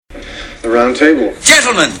The round table.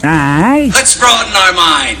 Gentlemen, Aye. let's broaden our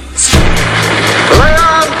minds. Lay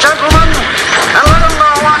on, gentlemen, and let them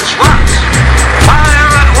know what's what.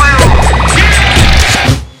 Fire at will.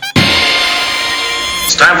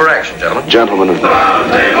 It's time for action, gentlemen. Gentlemen of the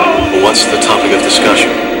round table. What's the topic of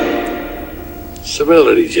discussion?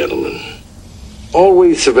 Civility, gentlemen.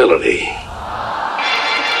 Always civility.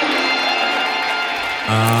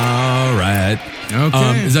 All right.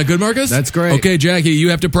 Okay. Is that good, Marcus? That's great. Okay, Jackie, you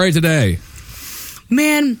have to pray today.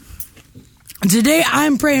 Man, today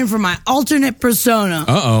I'm praying for my alternate persona.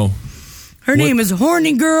 Uh-oh. Her name is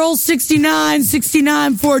Horny Girl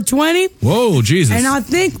 6969420. Whoa, Jesus. And I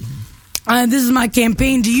think this is my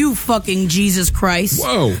campaign to you, fucking Jesus Christ.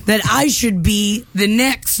 Whoa. That I should be the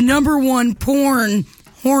next #1 porn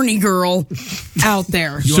horny girl out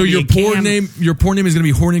there. So your porn name is going to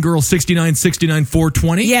be Horny Girl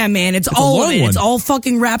 6969420? Yeah, man, it's all of it. It's all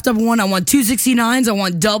fucking wrapped up in one. I want 2 69s. I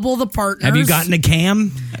want double the partners. Have you gotten a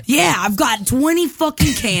cam? Yeah, I've got 20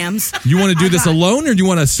 fucking cams. You want to do this alone, or do you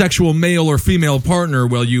want a sexual male or female partner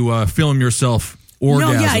while you film yourself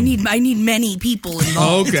orgasm? No, yeah, I need many people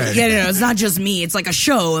involved. Okay. Yeah, no, it's not just me. It's like a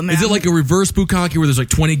show. I mean, Is it like a reverse bukkake where there's like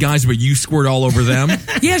 20 guys, but you squirt all over them?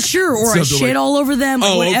 Yeah, sure. Or I Something shit like- all over them.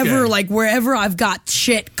 Oh, whatever, okay. like wherever I've got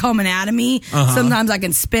shit coming out of me. Sometimes I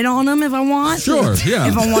can spit on them if I want. Sure, yeah.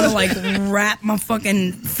 If I want to like wrap my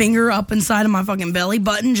fucking finger up inside of my fucking belly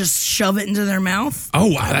button, just shove it into their mouth. Oh,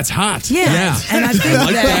 wow, that's hot. Yeah. And I think I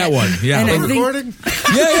like that one. Yeah. And I think, Recording?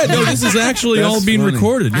 Yeah, no, this is actually all being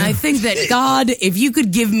recorded. I Yeah. think that God, if you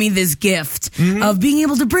could give me this gift of being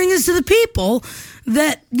able to bring this to the people,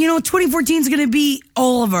 that, 2014 is going to be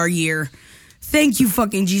all of our year. Thank you,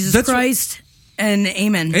 fucking Jesus Christ. And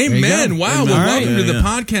amen. Amen. Wow. Well, welcome to the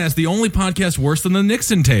podcast, the only podcast worse than the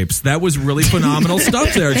Nixon tapes. That was really phenomenal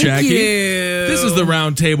stuff there, Thank Jackie. you. This is the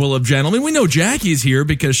round table of gentlemen. We know Jackie's here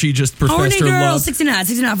because she just professed Horny her Girl love.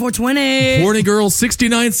 6969420. Horny Girl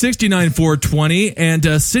 6969420,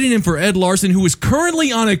 and sitting in for Ed Larson, who is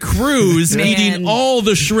currently on a cruise eating all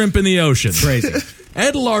the shrimp in the ocean. Crazy.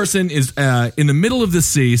 Ed Larson is in the middle of the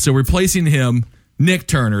sea, so replacing him, Nick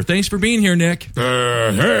Turner. Thanks for being here, Nick.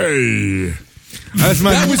 Hey.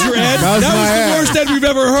 That was your Ed? That was the worst Ed we've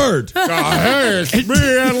ever heard. Hey, it's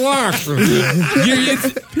me and Larson. It's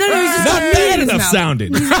No, he's just not got bad his enough mouth.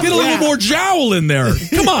 sounding. Get a little more jowl in there.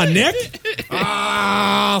 Come on, Nick.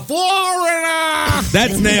 Florida.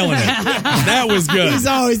 That's nailing it. That was good. He's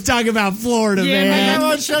always talking about Florida, man. I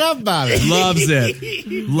won't shut up about it. Loves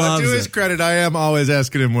it. Loves To his it. credit, I am always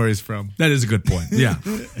asking him where he's from. That is a good point. Yeah.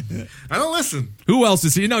 I don't listen. Who else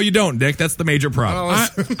is he? No, you don't, Nick. That's the major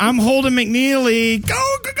problem. I'm Holden McNeely.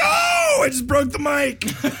 Go, go, go! I just broke the mic.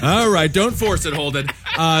 All right, don't force it, Holden.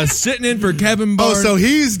 Sitting in for Kevin Barnes. Oh, so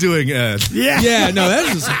he's doing Ed. Yeah, no,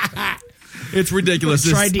 that's just... It's ridiculous.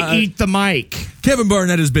 Tried to eat the mic. Kevin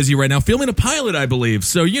Barnett is busy right now filming a pilot, I believe.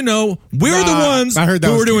 So, we're the ones I heard that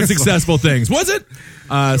who was are doing canceled. successful things. Was it?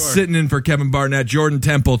 Sitting in for Kevin Barnett, Jordan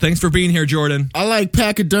Temple. Thanks for being here, Jordan. I like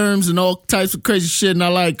pachyderms and all types of crazy shit, and I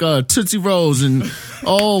like Tootsie Rolls and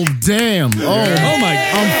oh damn, Oh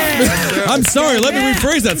my! I'm sorry. Let me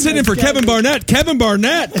rephrase that. Sitting in for Kevin Barnett. Kevin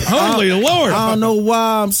Barnett. Holy Lord! I don't know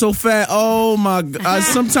why I'm so fat. Oh my God!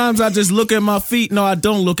 Sometimes I just look at my feet. No, I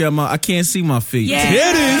don't look at I can't see my feet. Yeah.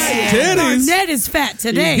 Titties. Barnett is fat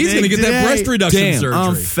today. He's going to get that breast reduction Damn, surgery.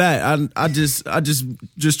 I'm fat. I just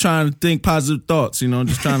trying to think positive thoughts.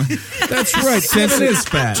 Just trying to. That's right. Kevin is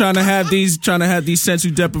fat. Trying to have these sensory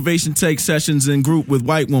deprivation take sessions in group with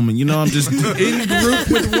white woman. I'm just in group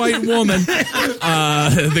with white woman.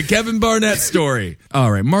 The Kevin Barnett story.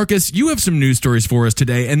 All right, Marcus, you have some news stories for us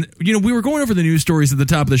today. And, we were going over the news stories at the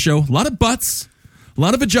top of the show. A lot of butts, a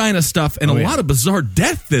lot of vagina stuff, and a lot of bizarre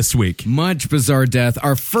death this week. Much bizarre death.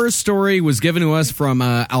 Our first story was given to us from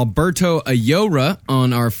Alberto Ayora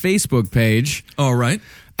on our Facebook page. All right.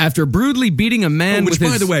 After brutally beating a man Which, with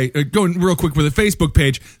by the way, going real quick with the Facebook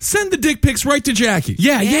page, send the dick pics right to Jackie.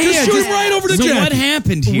 Yeah. Just shoot them right over to so Jackie. what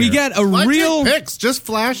happened here? we got a real. Pics, just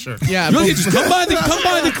flash her. Yeah, Really, just come by the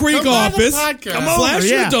Creek Come by the office. podcast. Come flash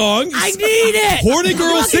your dog. I need it. Horny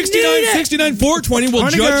Girl Fucking need it. 6969420 will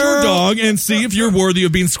Horny judge your girl. dog and see if you're worthy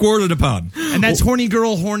of being squirted upon. And that's horny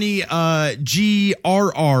girl, horny GRRL,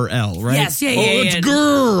 right? Yes, yeah. It's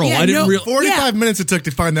girl. Yeah, I didn't no, realize. 45 minutes it took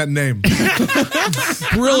to find that name.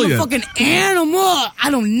 Brilliant. I'm a fucking animal. I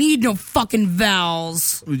don't need no fucking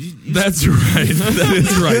vowels. That's right. That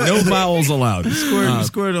is right. No vowels allowed.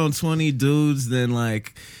 Squirt on 20 dudes, then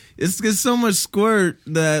it's so much squirt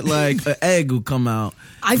that like an egg will come out.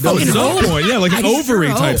 I fucking At some hope. point, yeah, like an I ovary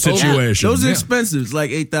sure type hope. situation. Those are Yeah. expensive. It's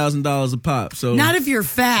like $8,000 a pop. So Not if you're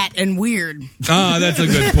fat and weird. Ah, that's a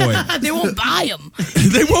good point. They won't buy them.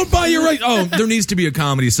 They won't buy you right. Oh, there needs to be a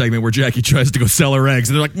comedy segment where Jackie tries to go sell her eggs,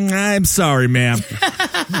 and they're like, I'm sorry, ma'am.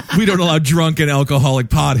 We don't allow drunken alcoholic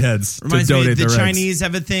potheads Reminds to me, donate the their Chinese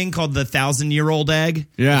have a thing called the 1,000-year-old egg.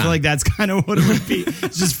 Yeah. I feel like that's kind of what it would be.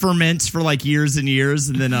 It just ferments for like years and years,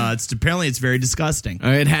 and then apparently it's very disgusting.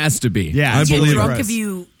 It has to be. Yeah, I it's Do you believe get really drunk gross. if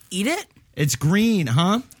you eat it? It's green,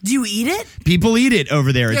 huh? Do you eat it? People eat it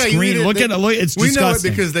over there. It's Yeah, you green. eat it. Look at it's We know it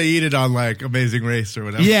disgusting. because they eat it on like Amazing Race or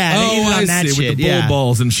whatever. yeah, they eat it Oh, on I that see, shit. with the bull yeah.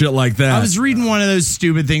 balls and shit like that. I was reading one of those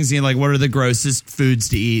stupid things, like what are the grossest foods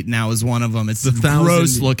to eat, and that was one of them. It's The 1,000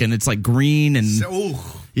 gross looking. It's like green and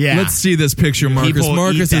yeah. Let's see this picture, Marcus. People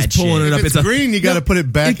Marcus eat is that pulling shit. it up. If it's green, you gotta put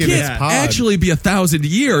it back in its can't pod. actually be 1,000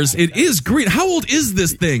 years. It is green. How old is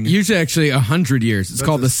this thing? Usually, actually, 100 years. It's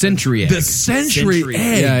called the century egg. The century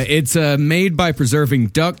egg. Yeah, it's made by preserving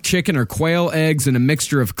duck, chicken, or quail eggs in a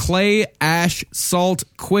mixture of clay, ash, salt,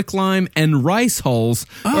 quicklime, and rice hulls.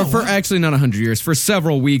 Or for actually not 100 years, for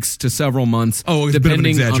several weeks to several months, Oh, it's a bit of an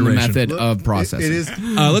depending on the exaggeration. method of processing. It is.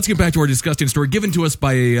 Let's get back to our disgusting story given to us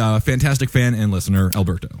by a fantastic fan and listener,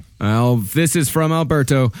 Alberto. Well, this is from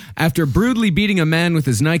Alberto. After brutally beating a man with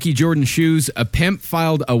his Nike Jordan shoes, a pimp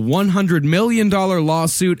filed a $100 million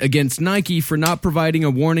lawsuit against Nike for not providing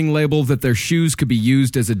a warning label that their shoes could be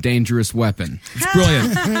used as a dangerous weapon. It's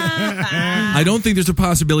brilliant. I don't think there's a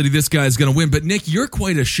possibility this guy's going to win, but Nick, you're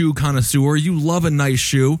quite a shoe connoisseur. You love a nice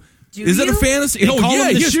shoe. Is that a fantasy? They call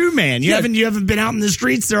him the yes. shoe man. You Yeah. haven't been out in the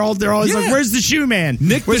streets. They're always Yeah. like, "Where's the shoe man?"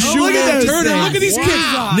 Nick, the shoe look at man. those Turn it. things. Look at these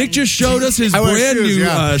Wow. kids. Nick just showed us his I wear brand shoes, new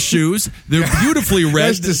yeah. shoes. They're beautifully red.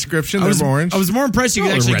 Nice description. I was They're orange. I was more impressed you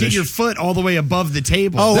could Oh, actually reddish. get your foot all the way above the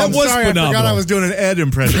table. Oh, That I'm was sorry. I phenomenal. forgot I was doing an Ed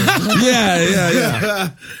impression. Yeah.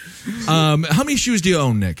 How many shoes do you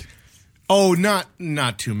own, Nick? Oh, not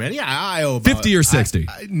too many. I owe about 50 or 60?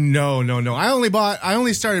 No. I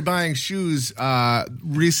only started buying shoes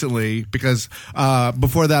recently because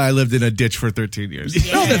before that I lived in a ditch for 13 years.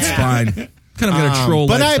 No, that's fine. Kind of got a troll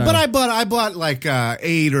But lifestyle. I bought like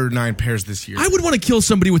 8 or 9 pairs this year. I would want to kill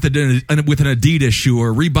somebody with an Adidas shoe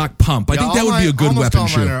or a Reebok pump. I think that would be a good almost weapon all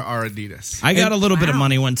shoe. mine are Adidas. I got a little bit of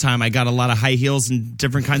money one time. I got a lot of high heels and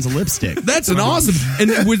different kinds of lipstick. That's an awesome.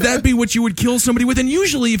 And would that be what you would kill somebody with? And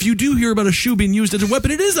usually, if you do hear about a shoe being used as a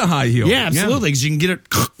weapon, it is a high heel. Yeah, absolutely. Because you can get it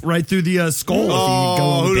right through the skull if you go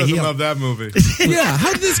Oh, with who the doesn't heel. love that movie? Yeah.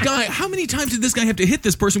 How many times did this guy have to hit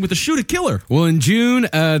this person with a shoe to kill her? Well, in June,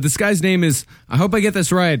 this guy's name is, I hope I get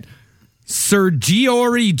this right,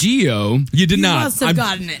 Geo. You did You not. must have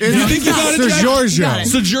gotten it. You think you got it, Jack? Giorgio. Got it.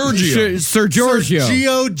 Sir Giorgio. Sir Giorgio.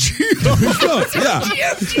 Geo Geo.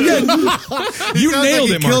 You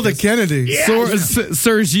nailed it, Killed a Marcus. Kennedy.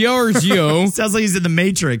 Sir Giorgio. Sounds like he's in the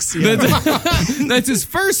Matrix. Yeah. That's his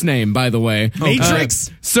first name, by the way.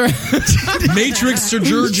 Matrix? Sir Matrix Sir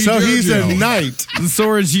Giorgio. So he's a knight.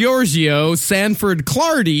 Sir Giorgio Sanford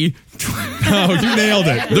Clardy. Oh, you nailed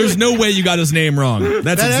it. There's no way you got his name wrong. That's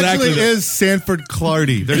That exactly actually is Sanford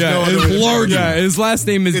Clardy. There's no other way to say it. Clardy. Yeah, his last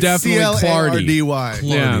name is It's definitely Clardy. C-L-A-R-D-Y.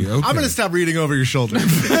 Yeah. Okay. I'm going to stop reading over your shoulder.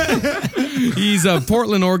 He's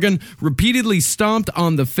Portland, Oregon, repeatedly stomped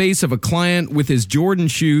on the face of a client with his Jordan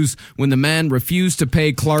shoes when the man refused to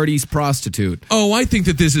pay Clardy's prostitute. Oh, I think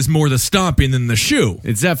that this is more the stomping than the shoe.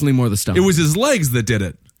 It's definitely more the stomp. It was his legs that did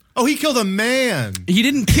it. Oh, he killed a man. He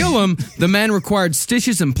didn't kill him. The man required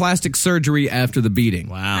stitches and plastic surgery after the beating.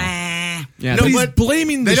 Wow. Yeah, But they- he's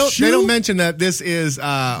blaming the shoe? They don't mention that this is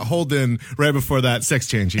Holden right before that sex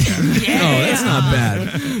change he had. Oh, that's not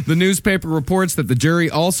bad. The newspaper reports that the jury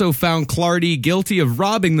also found Clardy guilty of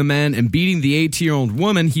robbing the man and beating the 18-year-old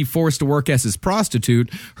woman he forced to work as his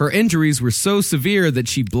prostitute. Her injuries were so severe that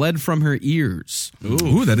she bled from her ears.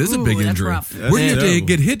 Ooh, that is a big Ooh, that's injury. rough. Where do you have to terrible.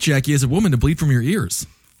 get hit, Jackie, as a woman to bleed from your ears?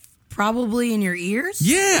 Probably in your ears?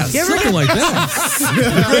 Yeah, You ever something like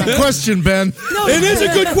that. Great question, Ben. No, It is a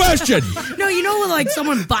good question. No, you know when like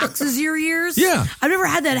someone boxes your ears? Yeah. I've never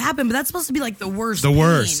had that happen, but that's supposed to be like the worst. The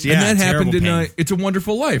worst, pain. yeah. And that happened terrible in pain. It's a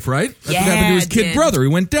Wonderful Life, right? That's what Yeah, happened to his it kid did. brother. He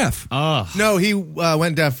went deaf. No, he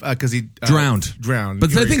went deaf because he Drowned. Drowned.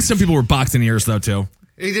 But I think some people were boxing ears, though, too.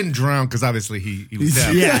 he didn't drown because obviously he was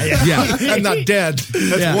deaf. Yeah. Yeah. I'm not dead.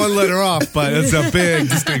 That's one letter off, but it's a big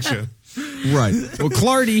distinction. Right. Well,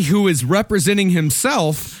 Clardy, who is representing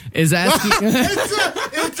himself, is asking.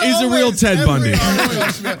 He's a real Ted Bundy.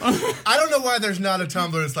 I don't know why there's not a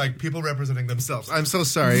Tumblr. It's like people representing themselves. I'm so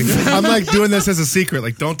sorry. I'm like doing this as a secret.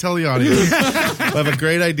 Like, don't tell the audience. I have a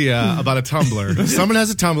great idea about a Tumblr. Someone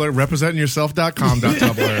has a Tumblr,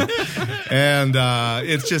 representingyourself.com.tumblr. And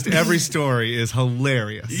it's just every story is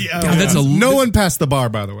hilarious. God, that's no one passed the bar,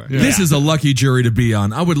 by the way. This is a lucky jury to be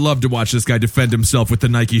on. I would love to watch this guy defend himself with the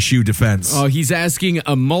Nike shoe defense. Oh, he's asking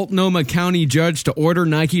a Multnomah County judge to order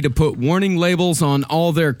Nike to put warning labels on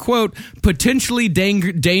all their, quote, potentially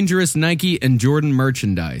dangerous Nike and Jordan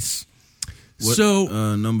merchandise. What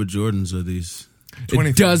number Jordans are these?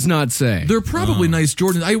 It does not say. They're probably nice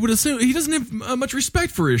Jordans. I would assume he doesn't have much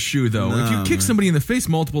respect for his shoe, though. If you kick somebody in the face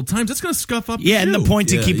multiple times, that's going to scuff up the shoe. And the point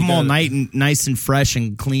to keep them all nice and fresh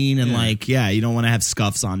and clean and you don't want to have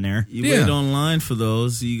scuffs on there. You wait online for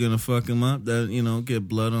those, you're going to fuck them up. That get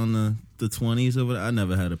blood on the 20s over there. I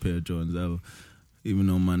never had a pair of Jordans ever. Even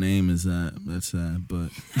though my name is that, that's sad.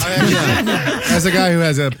 But as a guy who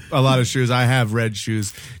has a lot of shoes, I have red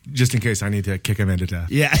shoes just in case I need to kick him into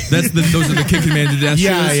death. Yeah, those are the kick him into death shoes.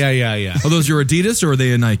 Yeah. Are those your Adidas or are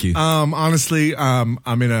they a Nike? Honestly, I'm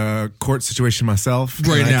in a court situation myself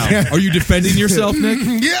right now. Are you defending yourself, Nick?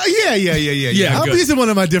 Yeah. I'm using one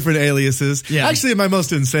of my different aliases. Yeah. Actually, my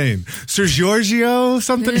most insane, Sir Giorgio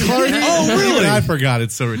something Clardy. Oh, really? I forgot.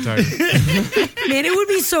 It's so retired. Man, it would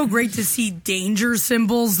be so great to see danger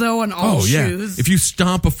symbols, though, on all shoes. If you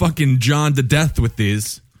stomp a fucking John to death with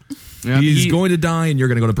these, he's going to die and you're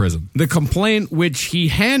going to go to prison. The complaint, which he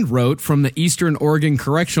hand wrote from the Eastern Oregon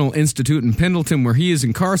Correctional Institute in Pendleton, where he is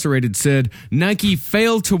incarcerated, said Nike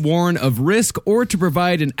failed to warn of risk or to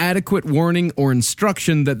provide an adequate warning or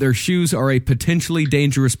instruction that their shoes are a potentially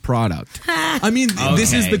dangerous product. I mean,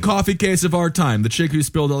 this is the coffee case of our time. The chick who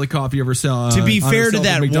spilled all the coffee of herself. To be fair to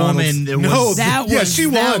that woman, she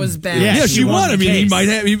won. That was bad. Yeah, she won. I mean, he might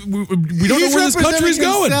have. We don't know where this country's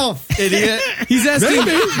going. Idiot. He's asking.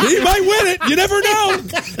 Maybe. He might win it. You never know.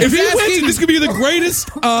 If he wins, this could be the greatest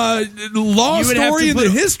law story in the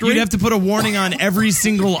history. You'd have to put a warning on every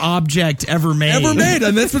single object ever made. And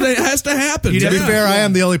that's what has to happen. To be fair, I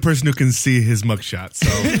am the only person who can see his mugshot. So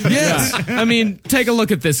yes. I mean, take a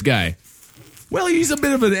look at this guy. Well, he's a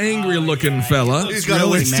bit of an angry-looking fella. He's got a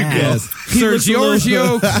ways to go. Sir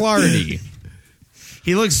Giorgio Clardy.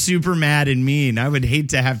 He looks super mad and mean. I would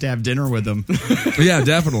hate to have dinner with him. Yeah,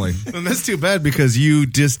 definitely. And that's too bad because you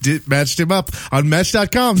just matched him up on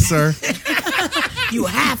Match.com, sir. You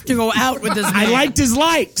have to go out with this man. I liked his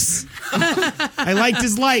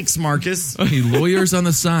likes. Marcus. He lawyers on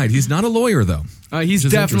the side. He's not a lawyer, though. He's a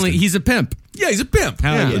pimp. Yeah, he's a pimp.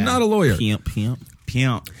 But not a lawyer. Pimp.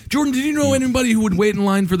 Jordan, did you know anybody who would wait in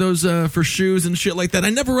line for those for shoes and shit like that? I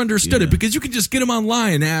never understood it because you could just get them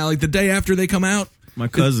online like the day after they come out. My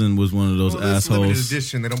cousin was one of those assholes. Limited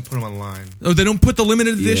edition, they don't put them online. Oh, they don't put the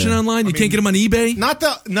limited edition online? You can't get them on eBay? Not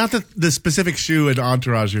the specific shoe and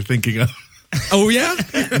Entourage you're thinking of. Oh, yeah?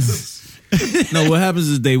 No, what happens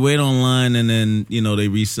is they wait online and then, they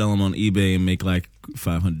resell them on eBay and make like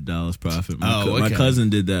 $500 profit. My cousin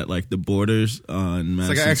did that, like the Borders in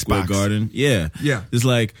Madison Square Garden. Yeah. It's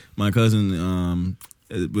like my cousin,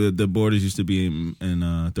 the Borders used to be in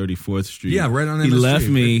 34th Street. Yeah, right on He MS left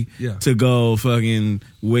Street. me to go fucking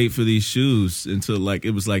wait for these shoes until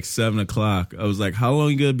it was like 7 o'clock. I was like, how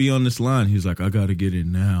long you gonna be on this line? He was like, I gotta get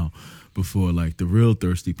in now before the real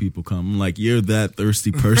thirsty people come. I'm like, you're that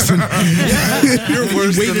thirsty person. You're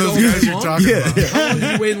worse than those guys you're talking about. How long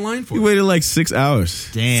did you wait in line for? He waited like 6 hours.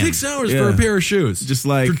 Damn. 6 hours for a pair of shoes. Just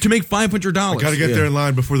to make $500. I gotta get there in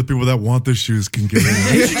line before the people that want the shoes can get in.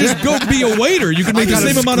 You should just go be a waiter. You can make the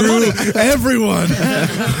same amount of money. Everyone.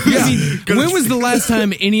 When was the last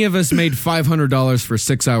time any of us made $500 for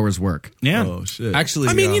 6 hours work? Yeah. Oh, shit. Actually,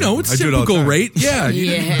 I mean, it's typical rate. Yeah.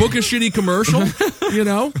 You book a shitty commercial,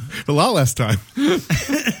 A lot less time.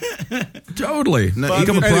 Totally. Become a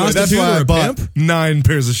Anyway, prostitute that's why or I a bought pimp. 9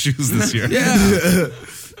 pairs of shoes this year. Yeah.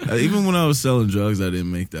 Even when I was selling drugs, I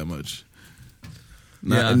didn't make that much.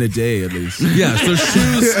 Not in a day, at least. Yeah, so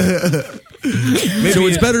shoes. So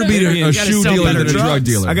it's better to be a shoe dealer than a drug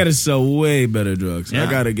dealer. I got to sell way better drugs. Yeah. I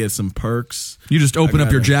got to get some perks. You just open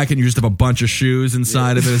up your jacket and you just have a bunch of shoes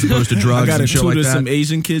inside of it as opposed to drugs I got to and shit tutor like that. some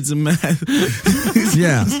Asian kids in math.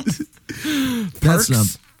 Yeah.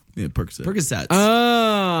 Perks? Yeah, Percocet. Percocets.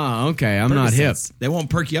 Oh, okay. I'm not hip. Percocets. They won't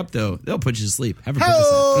perk you up though. They'll put you to sleep. Have a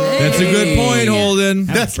Percocet. That's a good point, Holden.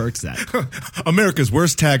 Have a Percocet. America's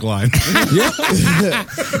worst tagline.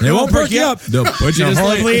 They won't perk you up. They'll put you They're to sleep.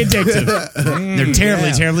 horribly addictive. They're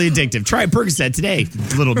terribly, terribly addictive. Try Percocet today,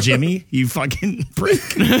 little Jimmy. You fucking prick.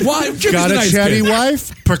 Why? Jimmy's Got a nice chatty kid.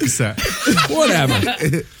 wife? Percocet.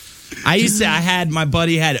 Whatever. I had my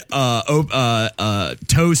buddy had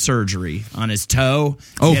toe surgery on his toe.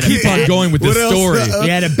 Oh, He had a keep on bad- going with this What else? story. He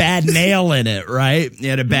had a bad nail in it, right? He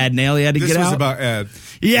had a bad nail he had to This get was out. about Ed.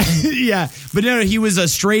 Yeah, yeah. But no, he was a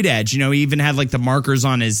straight edge. You know, he even had like the markers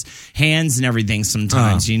on his hands and everything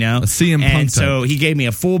sometimes, Oh, you know? a CM Punk And type. so he gave me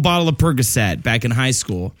a full bottle of Percocet back in high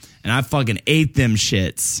school, and I fucking ate them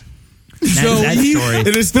shits. That's that story.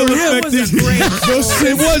 It is still affecting you.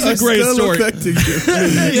 It was a great story.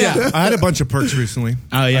 Yeah. I had a bunch of perks recently.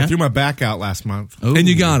 Oh, yeah? I threw my back out last month. And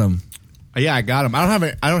you got him. Yeah, I got them. I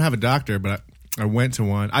don't have a doctor, but I went to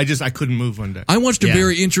one. I couldn't move one day. I watched a Yeah.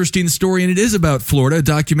 very interesting story, and it is about Florida, a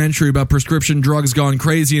documentary about prescription drugs gone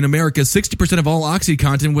crazy in America. 60% of all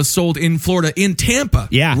OxyContin was sold in Florida, in Tampa.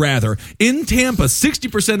 Yeah. Rather. In Tampa,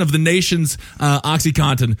 60% of the nation's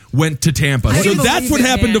OxyContin went to Tampa. I So can that's believe what it,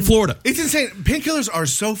 happened man. to Florida. It's insane. Painkillers are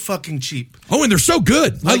so fucking cheap. Oh, and they're so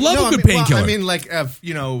good. I love No, a good mean, well, painkiller. I mean,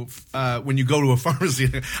 like, when you go to a pharmacy,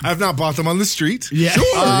 I've not bought them on the street. Yeah. Sure,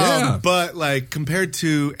 yeah. But like compared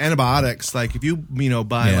to antibiotics, like if you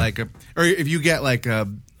buy Yeah. or if you get like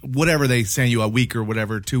whatever they send you a week or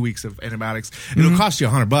whatever, 2 weeks of antibiotics, it'll cost you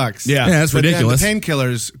 $100. Yeah. Yeah, that's But then ridiculous. the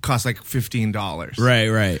painkillers cost like $15. Right,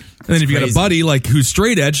 right. And then if you got a crazy. buddy like who's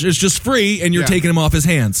straight edge, it's just free, and you're Yeah. taking him off his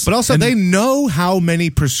hands. But also, they know how many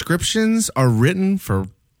prescriptions are written for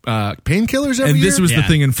painkillers every and year. this was the Yeah.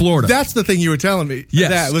 thing in Florida. That's the thing you were telling me. Yes.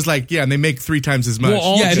 That was like, and they make 3 times as much. Well,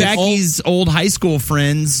 all Yeah, and Jackie's old high school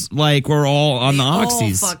friends, like, were all on the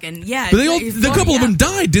oxys. Fucking, yeah. But they all, it's the funny, couple of yeah. them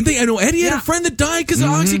died, didn't they? I know Eddie had Yeah. a friend that died because of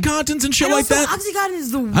OxyContins and shit And like also, that. Oxycontin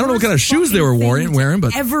is the worst I don't know what kind of shoes they were wearing,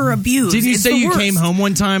 but ever abused. Didn't you It's say the you worst. came home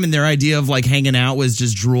one time and their idea of like hanging out was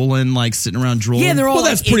just drooling, like sitting around drooling? Yeah, they're all Well,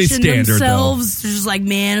 that's like, pretty itching standard, though. themselves. They're just like,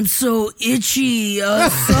 man, I'm so itchy.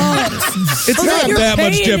 Sucks. It's I was not like, you're that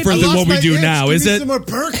much paying to different be- than what we do now, is it? Some more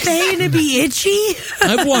perks. Paying to be itchy.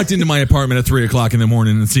 I've walked into my apartment at 3 o'clock in the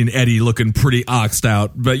morning and seen Eddie looking pretty oxed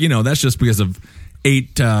out, but that's just because of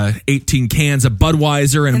 18 cans of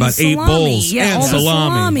Budweiser and about 8 salami. bowls Yeah, and all the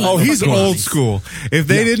salami. Oh, he's old school. If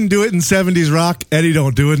they didn't do it in 70s rock, Eddie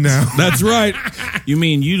don't do it now. That's right. You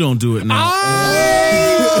mean you don't do it now?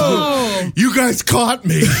 You guys caught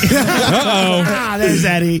me. Ah, there's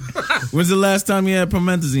Eddie. When's the last time you had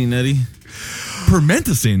promethazine, Eddie?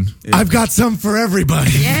 Permentacine. I've got some for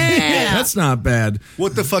everybody. Yeah. That's not bad.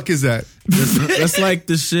 What the fuck is that? That's like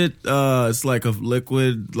the shit. It's like a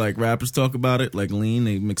liquid. Like rappers talk about it, like lean.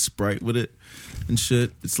 They mix Sprite with it and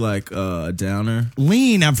shit. It's like a downer.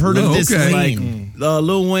 Lean, I've heard of this okay. lean.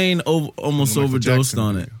 Lil Wayne almost Michael overdosed Jackson.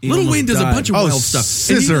 on it. He Lil almost Wayne does a died. bunch of Oh, wild stuff.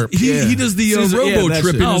 scissor. And he does the Scissor, yeah, robo that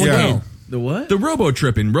tripping shit. as yeah. well. The what? The robo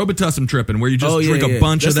tripping, robotussin tripping, where you just drink a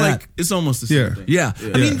bunch That's of that. Like, it's almost the same Yeah. thing.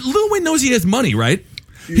 Yeah. I mean, Lil Wayne knows he has money, right?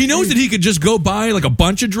 He knows that he could just go buy like a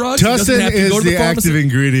bunch of drugs. He doesn't Tussin have to is go to the the pharmacy. active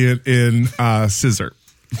ingredient in scissor.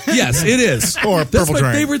 Yes, it is. Or That's Purple my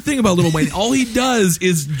Drain. favorite thing about Lil Wayne. All he does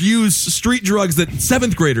is use street drugs that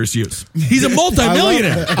 7th graders use. He's a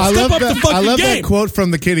multimillionaire. I love Step up that. the fucking I love game. that quote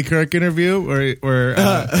from the Katie Couric interview where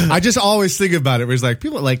I just always think about it. Where he's like,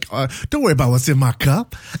 people are like, don't worry about what's in my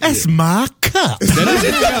cup. That's my cup. And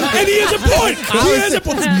he has a point. He has a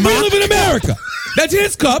point. We live in America. That's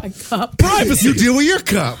his cup. Privacy. You deal with your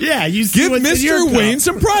cup. Yeah, you see Give what's in your Mr. cup. Wayne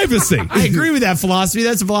some privacy. I agree with that philosophy.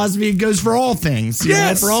 That's a philosophy that goes for all things. You know,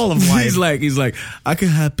 Yes. for all of life. He's like, I can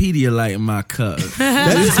have Pedialyte in my cup.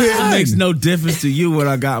 That makes no difference to you what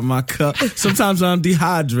I got in my cup. Sometimes I'm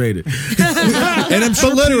dehydrated. And I'm sure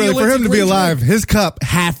But literally, for Pedialyte's him a to be great alive, his cup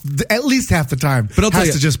at least half the time But I'll tell has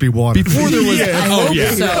you, to just be water. Before there was,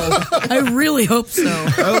 So I really hope so.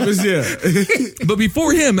 But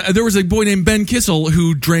before him, there was a boy named Ben Kissel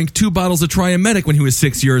who drank 2 bottles of Triamedic when he was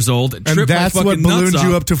 6 years old. and tripped my that's what fucking nuts ballooned you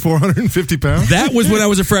off. up to 450 pounds. That was when I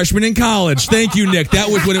was a freshman in college. Thank you, Nick. That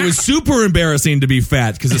was when it was super embarrassing to be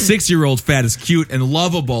fat because a 6-year-old fat is cute and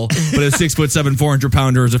lovable, but a 6'7",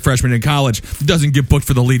 400-pounder as a freshman in college doesn't get booked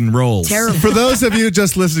for the leading roles. Terrible. For those of you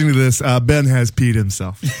just listening to this, Ben has peed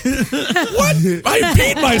himself. What? I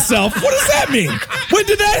peed myself. What does that mean? When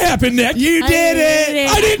did that happen, Nick? You did it.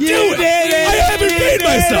 I didn't do it. I haven't peed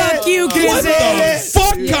myself. Fuck you, What Chris. the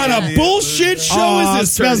fuck kind of bullshit show is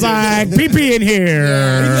this? Smells like pee-pee in here.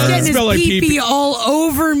 He's getting his smell like pee-pee pee-pee. all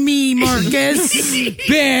over me, Marcus.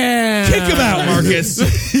 Bam! Kick him out,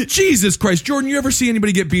 Marcus. Jesus Christ. Jordan, you ever see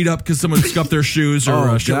anybody get beat up because someone scuffed their shoes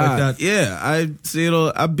or shit like that? Yeah, I see it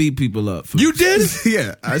all. I beat people up. You did?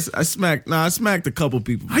 Yeah, I smacked a couple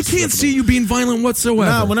people. I can't see you being violent whatsoever.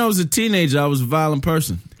 Nah, when I was a teenager, I was a violent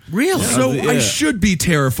person. Really? So Yeah. I should be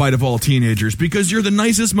terrified of all teenagers because you're the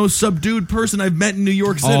nicest, most subdued person I've met in New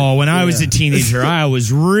York City. Oh, when I was a teenager, I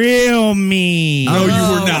was real mean. No, you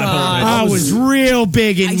were not. God. I was real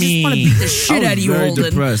big and I just mean. want to beat the shit out of you, very Holden.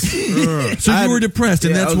 depressed. So you were depressed,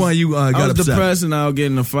 and that's why you got I was upset. depressed, and I would get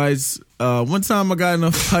in fights. One time, I got in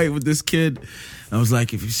a fight with this kid. I was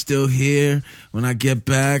like, if you're still here when I get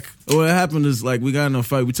back. What happened is, like, we got in a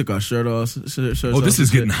fight. We took our shirt off. Oh, this is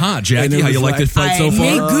getting hot, Jackie. And it How you was like like, this fight so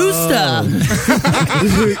Me far? gusta.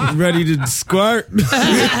 ready to squirt.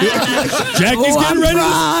 Jackie's Oh, getting ready.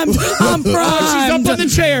 I'm primed. She's up on the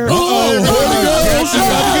chair. Jackie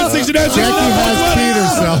has peed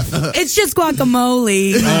herself. It's just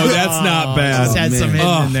guacamole. Oh, that's not bad. Just had some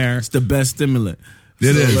hidden in there. It's the best stimulant.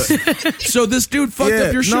 It is. So this dude fucked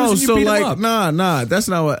up your shoes and you beat him up. Nah, that's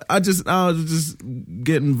not what. I was just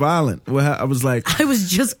getting violent. I was like, I was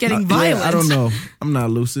just getting violent. I don't know. I'm not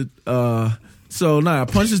lucid. I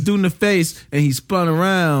punched this dude in the face and he spun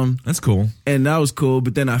around That's cool. and that was cool.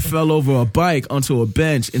 But then I fell over a bike onto a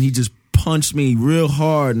bench and he just punched me real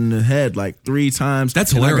hard in the head like 3 times.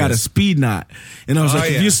 That's and hilarious. I got a speed knot. And I was like,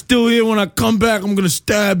 yeah. if you're still here when I come back, I'm going to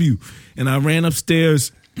stab you. And I ran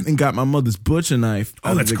upstairs and got my mother's butcher knife.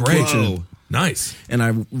 Oh, out that's of the great. kitchen. Nice. And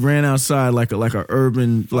I ran outside like a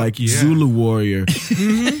urban Zulu warrior,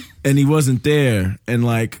 and he wasn't there. And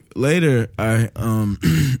like later, I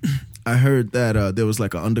heard that there was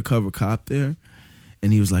like an undercover cop there,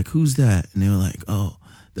 and he was like, "Who's that?" And they were like, "Oh,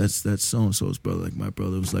 that's so and so's brother." Like my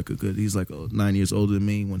brother was like he's like 9 years older than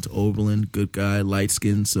me. Went to Oberlin, good guy, light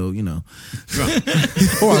skinned. So you know, I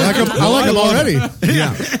like him already.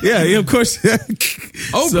 yeah, of course.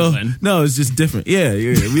 Oberlin? So, no, it's just different. Yeah.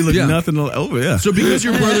 We look nothing over. Yeah. So because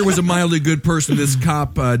your brother was a mildly good person, this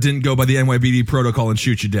cop didn't go by the NYPD protocol and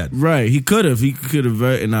shoot you dead. Right, he could have,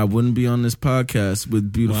 and I wouldn't be on this podcast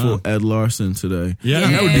with beautiful Ed Larson today. Yeah,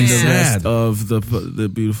 that would be The rest sad. of the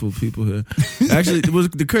beautiful people here. Actually,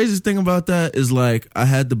 the craziest thing about that is like I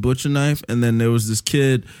had the butcher knife, and then there was this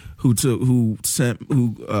kid who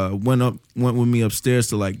went with me upstairs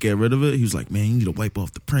to like get rid of it. He was like, "Man, you need to wipe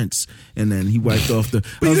off the prints," and then he wiped off the.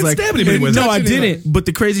 But you didn't stab anybody with it. No, I didn't. But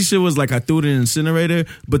the crazy shit was like I threw it in an incinerator.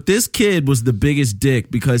 But this kid was the biggest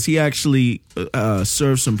dick because he actually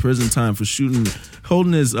served some prison time for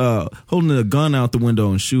holding a gun out the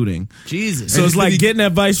window and shooting. Jesus. So it's like getting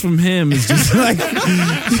advice from him is just like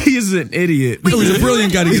he's an idiot. Oh, he's a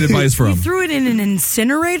brilliant guy to get advice You from. threw it in an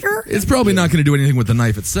incinerator? It's probably not going to do anything with the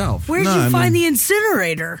knife itself. Where'd you find the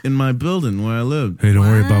incinerator? In my building where I lived. Hey, don't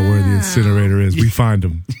worry about where the incinerator is. We find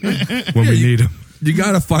him when we need him. You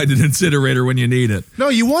got to find an incinerator when you need it. No,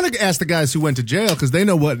 you want to ask the guys who went to jail because they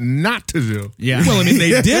know what not to do. Yeah. Well, I mean,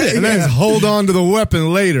 they did it. And then hold on to the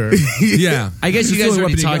weapon later. Yeah. I guess It's you the guys only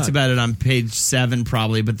already weapon you talked got. about it on page 7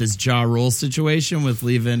 probably, but this Ja Rule situation with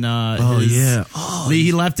leaving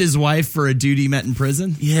he left his wife for a dude he met in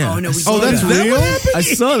prison. Yeah. Oh, no, we Oh, that's that real? what happened? I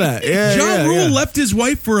saw that. Yeah. Ja Rule yeah. left his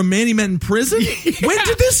wife for a man he met in prison? When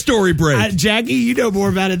did this story break? Jackie, you know more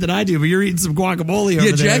about it than I do, but you're eating some guacamole over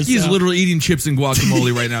Yeah, there. Jackie is so- literally eating chips and guacamole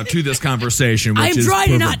right now to this conversation. Which I'm is trying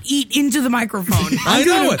to perfect. not eat into the microphone. I I'm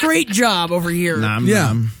know doing it. a great job over here.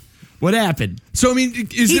 Yeah. What happened? So I mean,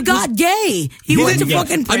 He got gay. He went to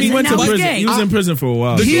fucking prison. He went to now he's prison. gay. He was in prison for a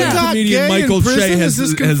while. The He great got comedian gay in Michael prison? Che Is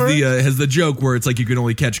this confirmed? has the joke where it's like you can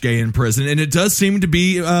only catch gay in prison, and it does seem to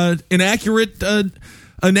be an accurate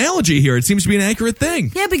analogy here. It seems to be an accurate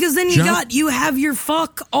thing. Yeah, because then you have your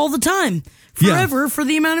fuck all the time. Yeah. Forever for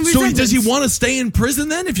the amount of your So sentence. does he want to stay in prison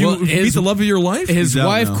then? If you Well, meet the love of your life, His He's out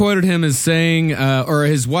wife now. quoted him as saying, or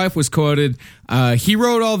his wife was quoted, he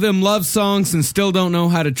wrote all them love songs and still don't know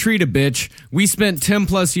how to treat a bitch. We spent 10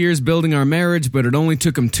 plus years building our marriage, but it only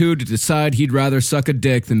took him 2 to decide he'd rather suck a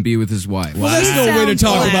dick than be with his wife. well, that's no way to Sounds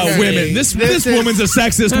talk about classy. women. This woman's a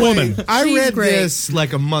sexist woman. I She's read great. this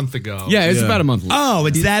like a month ago. Yeah, it's about a month ago. Oh,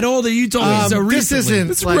 it's that old that you told me so this recently.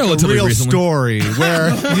 isn't It's like a relatively real recently. story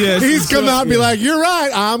where he's come out and be like, "You're right,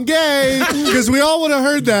 I'm gay," because we all would have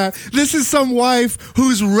heard that. This is some wife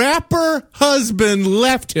whose rapper husband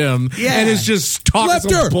left him and is just just talking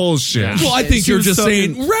some bullshit. Yeah. Well, I think you're just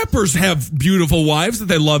saying rappers have beautiful wives that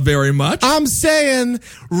they love very much. I'm saying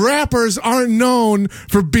rappers aren't known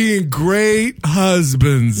for being great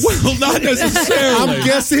husbands. Well, not necessarily. I'm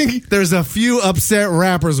guessing there's a few upset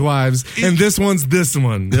rappers' wives, and this one's this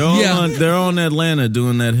one. They're on Atlanta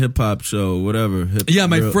doing that hip hop show, whatever.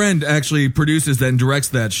 My friend actually produces that and directs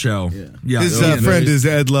that show. His friend is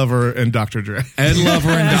Ed Lover and Dr. Dre. Ed Lover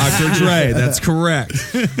and Dr. Dre. That's correct.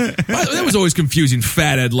 That was always confusing.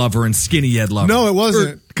 Fat Ed Lover and skinny Ed Lover. No, it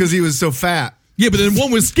wasn't, because he was so fat. Yeah, but then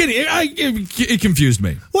one was skinny. It confused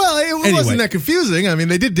me. Well, it wasn't that confusing. I mean,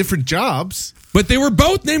 they did different jobs. But they were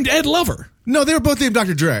both named Ed Lover. No, they were both named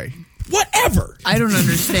Dr. Dre. Whatever. I don't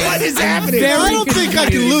understand. What is happening? I don't think I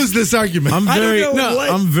can lose this argument.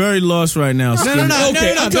 I'm very lost right now. No.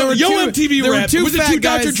 Yo MTV Rap. Was it two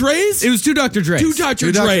Dr. Dre's? It was two Dr. Dre's. Two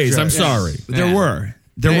Dr. Dre's. I'm sorry. There were.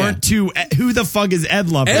 There weren't two. Who the fuck is Ed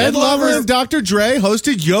Lover? Ed Lover and Dr. Dre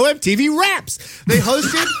hosted Yo MTV Raps. They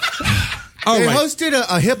hosted... hosted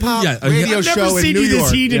a hip-hop radio show in New York. I've never seen you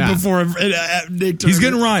this heated before, Nick. He's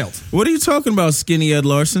getting riled. What are you talking about, skinny Ed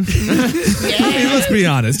Larson? Let's be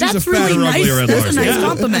honest. That's He's a fatter, really nice. uglier Ed That's Larson. a nice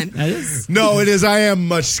compliment. No, it is. I am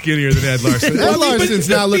much skinnier than Ed Larson. Ed Larson's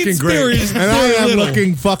now looking great. And I am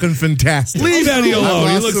looking fucking fantastic. Leave Eddie alone.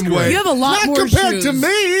 He looks great. You have a lot more compared shoes. to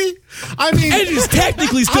me. I mean, Ed is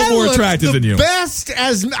technically still more attractive than you. Best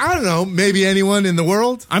as, I don't know, maybe anyone in the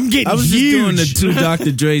world. I'm getting I was huge. just doing the two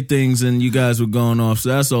Dr. Dre things, and you guys were going off. So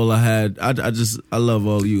that's all I had. I love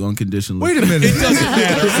all of you unconditionally. Wait a minute. It doesn't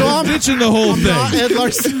matter. So I'm ditching the whole thing. Not Ed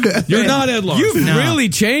Larson. You're not Ed Larson. You've really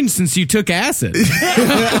changed since you took acid.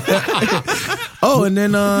 Oh, and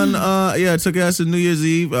then I took acid New Year's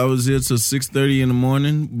Eve. I was here till 6:30 in the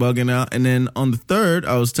morning, bugging out. And then on the 3rd,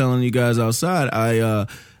 I was telling you guys outside, I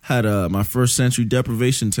had my first sensory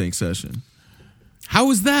deprivation tank session. How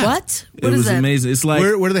was that? What? It was amazing. It's like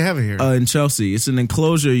Where do they have it here? in Chelsea. It's an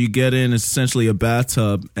enclosure you get in. It's essentially a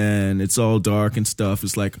bathtub, and it's all dark and stuff.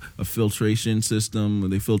 It's like a filtration system where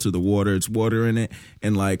they filter the water. It's water in it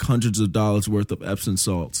and like hundreds of dollars worth of Epsom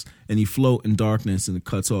salts. And you float in darkness, and it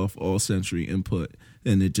cuts off all sensory input.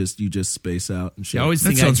 And you just space out and shit. I always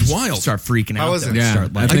think That sounds I just wild. Start freaking out. How was it? Yeah.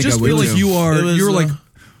 Start I I think just I would feel like too. you're like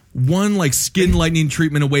one like skin lightening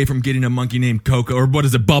treatment away from getting a monkey named Coco, or what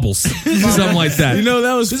is it, Bubbles, something like that. You know,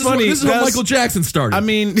 that was funny. This is how Michael Jackson started. I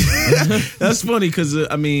mean, that's funny because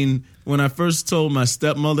when I first told my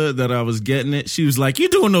stepmother that I was getting it, she was like, "You're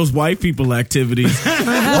doing those white people activities."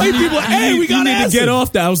 white people, hey, we got you need acid. to get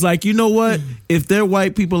off that. I was like, you know what? If they're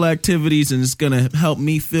white people activities and it's gonna help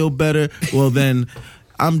me feel better, well then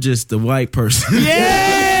I'm just a white person.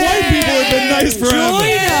 Yeah! White people have been nice forever.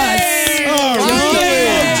 All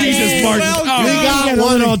right. Jesus, Martin. We got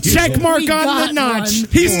one little check mark on the notch.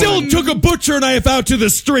 He still took a butcher knife out to the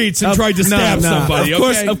streets and tried to stab somebody.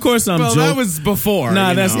 Of course, I'm joking. that was before.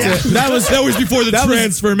 Nah, that was before the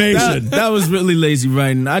transformation. That was really lazy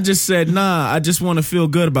writing. I just said, I just want to feel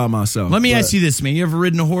good about myself. Let me ask you this, man. You ever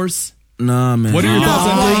ridden a horse? Nah, man. What are your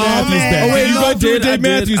thoughts on Dave Matthews Band? Oh, wait, You no, got through a Dave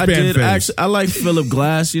Matthews I Band did. phase. Actually, I like Philip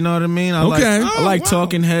Glass. You know what I mean? I like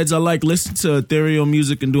Talking Heads. I like listening to ethereal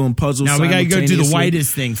music and doing puzzles. Now we gotta go do the simultaneously.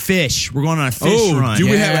 whitest thing. Fish. We're going on a fish run. do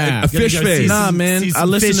we Yeah. have a fish Gotta go phase? see Nah, some- man. see I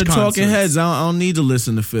some listen fish to Talking concerts. Heads. I don't need to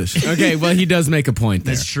listen to Fish. Okay, well, he does make a point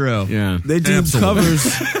there. That's true. Yeah. They do Absolutely.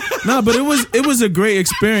 covers. Nah, but it was a great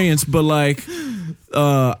experience. But like,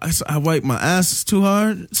 I wipe my ass too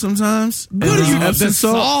hard sometimes. What are you Epsom the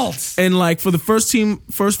salt? salt? And like for the first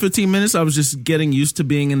 15 minutes, I was just getting used to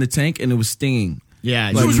being in the tank, and it was stinging.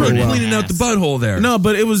 Yeah. You were for a while. cleaning out the butthole there. No,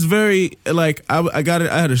 but it was very like I got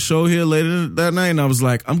it. I had a show here later that night, and I was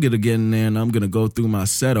like, I'm gonna get in there and I'm gonna go through my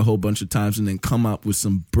set a whole bunch of times and then come up with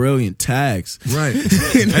some brilliant tags. Right.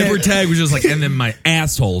 Every tag was just like, and then my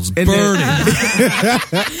asshole's burning.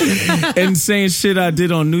 And saying shit I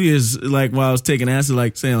did on New Year's, like while I was taking acid,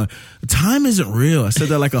 like saying like, time isn't real. I said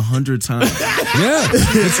that like 100 times. Yeah,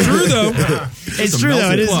 it's true though. It's true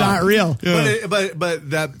though. It is not real. But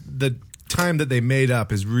the time that they made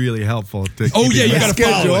up is really helpful. To Oh keep yeah, in you my gotta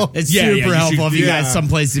schedule. follow it. It's Yeah, super yeah, you helpful should- if you yeah. got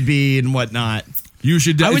someplace to be and whatnot. You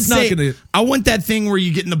should. I would it's not say gonna. I want that thing where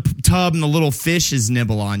you get in the tub and the little fishes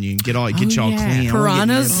nibble on you and get you all clean. I wanna get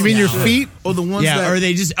Piranhas? You mean your feet? Or the ones Yeah, that or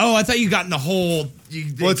they just. Oh, I thought you got in the whole.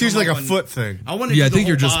 Well, it's usually like a foot thing. I want to. Yeah, I do think the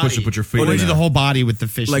you're whole just supposed to body. put your feet I want in to do the there. whole body with the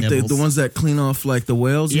fish like nibbles. the ones that clean off like the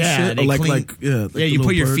whales and Yeah, shit. they Or like clean- like yeah, the you put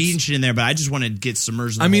little your birds. feet and shit in there, but I just want to get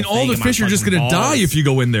submerged. In I mean, whole all thing the in my fish are just fucking going to die balls. if you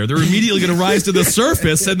go in there. They're immediately going to rise to the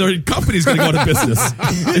surface, and their company's going to go out of business.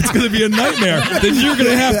 It's going to be a nightmare. Then you're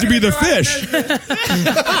going to have to be the fish.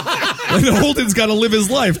 And Holden's got to live his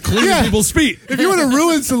life cleaning people's feet. If you want to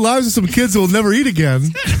ruin some lives of some kids who will never eat again,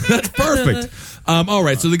 that's perfect. All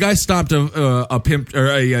right, so the guy stopped a pimp or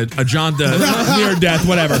a John near death,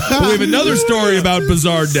 whatever. But we have another story about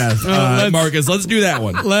bizarre death. Marcus, let's do that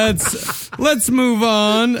one. Let's move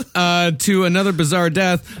on to another bizarre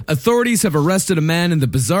death. Authorities have arrested a man in the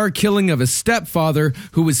bizarre killing of his stepfather,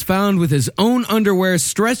 who was found with his own underwear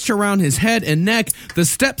stretched around his head and neck. The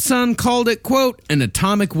stepson called it, quote, an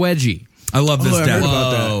atomic wedgie. I love this death.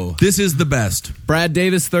 Whoa. This is the best. Brad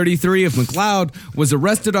Davis, 33, of McLeod, was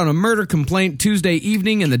arrested on a murder complaint Tuesday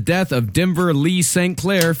evening in the death of Denver Lee St.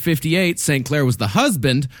 Clair, 58. St. Clair was the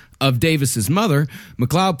husband of Davis's mother.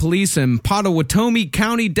 McLeod police and Pottawatomie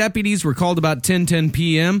County deputies were called about 10:10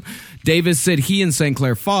 p.m. Davis said he and St.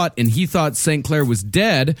 Clair fought, and he thought St. Clair was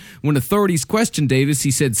dead. When authorities questioned Davis,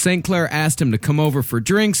 he said St. Clair asked him to come over for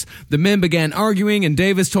drinks. The men began arguing, and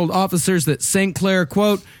Davis told officers that St. Clair,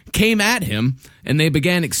 quote, came at him, and they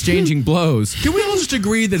began exchanging blows. Can we all just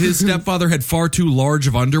agree that his stepfather had far too large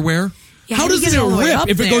of underwear? Yeah, how does it rip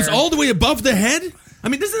if it goes there? all the way above the head? I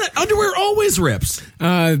mean, doesn't that underwear always rips?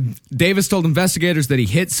 Davis told investigators that he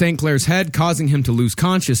hit St. Clair's head, causing him to lose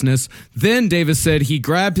consciousness. Then Davis said he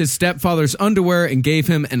grabbed his stepfather's underwear and gave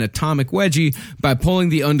him an atomic wedgie by pulling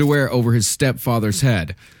the underwear over his stepfather's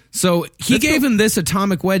head. So he gave him this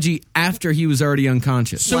atomic wedgie after he was already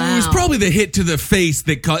unconscious. So it was probably the hit to the face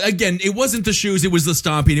that caused... Again, it wasn't the shoes, it was the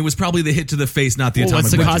stomping. It was probably the hit to the face, not the atomic wedgie.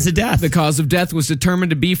 What's the cause of death? The cause of death was determined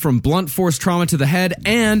to be from blunt force trauma to the head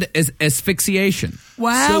and asphyxiation.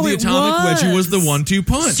 Wow, so the atomic wedgie was the 1-2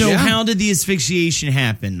 punch. So how did the asphyxiation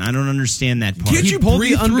happen? I don't understand that part. Can't He you pulled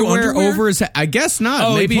breathe the through underwear over his head. I guess not.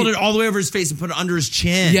 Oh, Maybe he pulled it all the way over his face and put it under his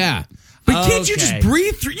chin. Yeah. But can't you just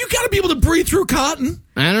breathe through? You got to be able to breathe through cotton.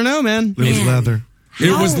 I don't know, man. it was leather.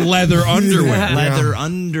 It was leather underwear. Leather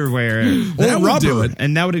underwear. That would do it.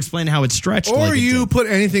 And that would explain how it stretched. Or like it you did. put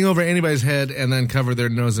anything over anybody's head and then cover their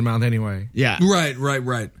nose and mouth anyway. Yeah. Right.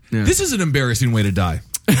 Yeah. This is an embarrassing way to die.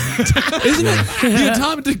 Isn't it? The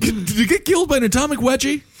atomic, to get killed by an atomic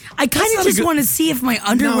wedgie? I kind of just want to see if my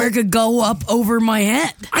underwear could go up over my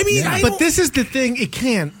head. I mean, But this is the thing. It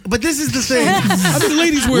can. But this is the thing. I mean,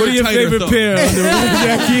 ladies wear a tighter thong. pair?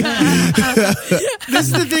 This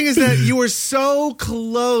is the thing is that you were so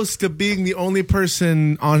close to being the only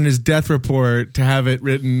person on his death report to have it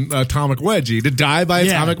written atomic wedgie, to die by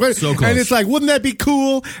atomic wedgie. so close. And it's like, wouldn't that be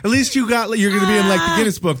cool? At least you're going to be in like the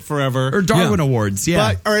Guinness Book forever. Or Darwin Awards,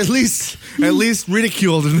 yeah. But, or at least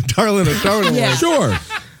ridiculed in the Darwin Awards. Sure.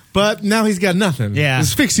 But now he's got nothing. Yeah.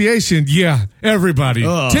 Asphyxiation, everybody.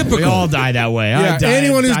 Typical. We all die that way. Yeah,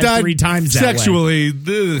 anyone who's died 3 times that way. sexually,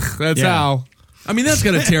 that's how. I mean, that's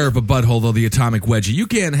going to tear up a butthole, though, the atomic wedgie. You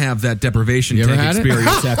can't have that deprivation You ever tank had it?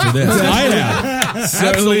 experience after this. I have.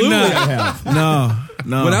 Absolutely I have. No.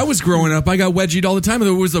 When I was growing up, I got wedgied all the time.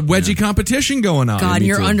 There was a wedgie competition going on. God,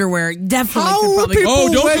 your underwear definitely How could probably people-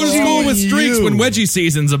 Oh, don't go to wedgie school with streaks you. when wedgie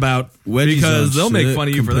season's about. Wedgies because are they'll make shit fun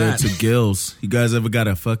of you for compared that. To gills. You guys ever got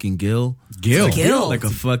a fucking gill? Gill. Like a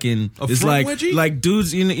fucking. A it's front like wedgie? like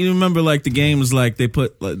dudes. You remember like the games like they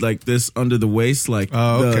put like this under the waist like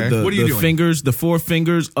Oh, okay. the What are you the doing? fingers, the 4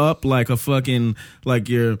 fingers up like a fucking like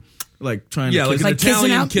you're. Like trying Yeah, to like kiss an Like kissing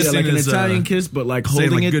Italian out? kissing. like an is, Italian kiss, but like saying,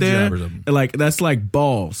 holding like, it good there, job or something. like that's like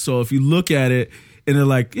balls. So if you look at it and they're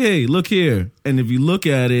like, "Hey, look here," and if you look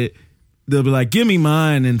at it, they'll be like, "Give me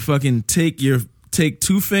mine," and fucking take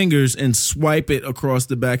 2 fingers and swipe it across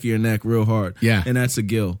the back of your neck real hard. Yeah. and that's a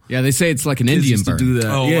gill. Yeah, they say it's like an Kids Indian used to burn. do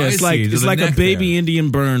that. Oh, yeah, I it's see, like to it's the like a neck baby there. Indian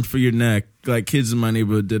burn for your neck. Like kids in my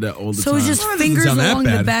neighborhood did that all the So time. it's just doesn't fingers sound that along the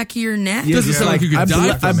bad. back of your neck? Yeah, Doesn't just sound like you could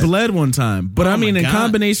die from I it. bled one time, but I mean, my in God.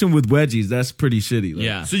 combination with wedgies, that's pretty shitty. Like,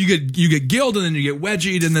 Yeah. So you get gilled and then you get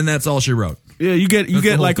wedgied and then that's all she wrote. Yeah, you That's the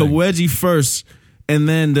get whole like thing. a wedgie first, and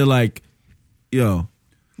then they're like, "Yo,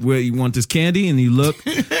 where you want this candy?" And you look,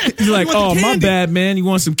 you're like, "Oh, my bad, man. You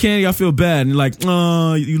want some candy? I feel bad." And you're like,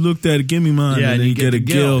 "Oh, you looked at it. Give me mine." Yeah, and then you get a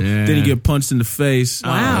gill. Yeah. Then you get punched in the face.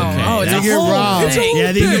 Wow. okay. Oh, it's They a get whole robbed. thing.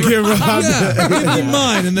 Yeah, they You get robbed. Yeah, give me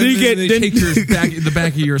mine, and then, Then you get- they then- take the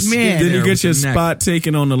back of your skin. Man. Then there you get with your neck. spot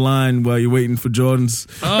taken on the line while you're waiting for Jordans.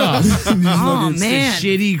 Oh, man.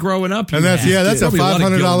 Shitty growing up. And that's that's a Probably a lot of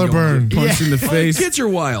 $500 gilling burn. going Punched in the face. Kids are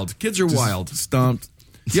wild. Kids are wild. Stomped.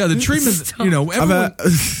 Yeah, the treatment, everyone,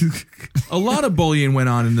 a lot of bullying went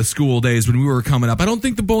on in the school days when we were coming up. I don't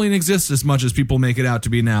think the bullying exists as much as people make it out to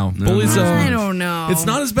be now. Bullies, I don't know. it's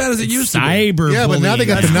not as bad as it used to be. Cyber. Yeah, but now they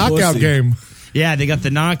got the That's knockout pussy. game. Yeah, they got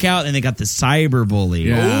the knockout and they got the cyberbully.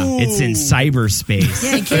 Yeah. It's in cyberspace.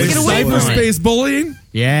 Yeah, you can't get away from it. Cyberspace bullying?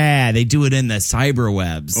 Yeah, they do it in the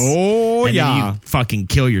cyberwebs. Oh, and yeah. then you fucking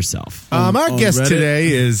kill yourself. Our guest Reddit?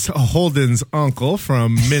 today is Holden's uncle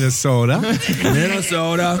from Minnesota.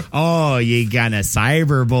 Minnesota. Oh, you got a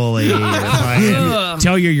cyberbully. Fucking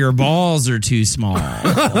tell you your balls are too small.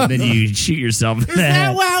 And then you shoot yourself in the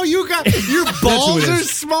head. Wow, you got your balls are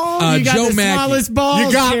small. You got Joe the Mackey. smallest balls,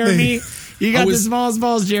 You got Jeremy. me. You got the smallest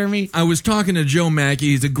balls, Jeremy. I was talking to Joe Mackey.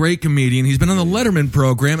 He's a great comedian. He's been on the Letterman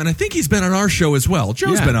program, and I think he's been on our show as well.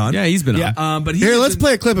 Joe's been on. Yeah, he's been on. But Here, let's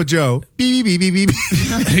play a clip of Joe. Beep, beep, beep, beep, beep.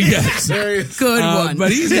 Yes. Good one.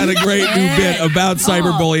 But he's got a great new bit about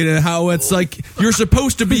cyberbullying and how it's like you're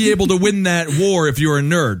supposed to be able to win that war if you're a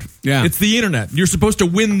nerd. Yeah. It's the internet. You're supposed to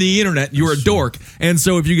win the internet. You're a dork. And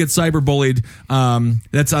so if you get cyberbullied,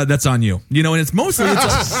 that's on you. You know, and it's mostly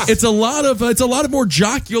it's a lot of more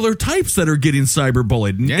jocular types that are getting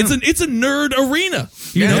cyberbullied. Yeah. It's a nerd arena.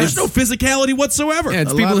 You know, there's no physicality whatsoever. Yeah,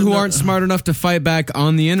 it's people who aren't smart enough to fight back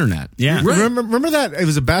on the internet. Yeah. Remember that it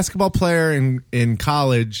was a basketball player in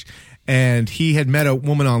college, and he had met a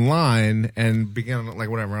woman online and began like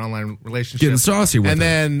whatever online relationship, Getting saucy with and her.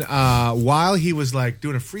 then while he was like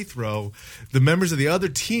doing a free throw, the members of the other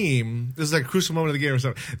team, this is like a crucial moment of the game or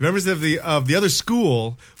something, the members of the other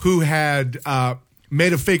school who had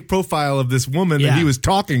made a fake profile of this woman that he was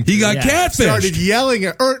talking to. He got catfished. Started yelling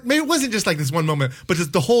at, or maybe it wasn't just like this one moment, but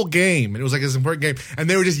just the whole game. And it was like this important game. And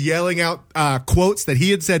they were just yelling out quotes that he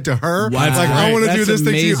had said to her. Wow. Like, I want to do That's this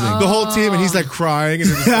thing to you. amazing. The whole team. And he's like crying. And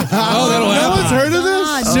it's like, Oh, that'll no happen. one's heard of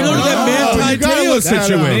this? Similar to that you gotta Manti look Te'o that up.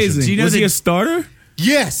 situation. Do you know Was that he a starter?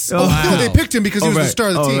 Yes. wow. No, they picked him because he was the star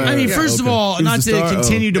of the team. I mean, first of all, He was not the to star?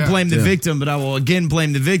 continue to Yeah. blame the victim, but I will again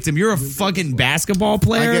blame the victim. You're a fucking basketball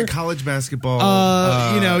player. I get college basketball.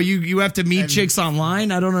 You have to meet chicks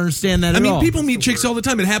online. I don't understand that I at mean, all. people meet chicks all the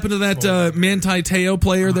time. It happened to that Manti Te'o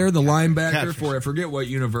player there, the linebacker for I forget what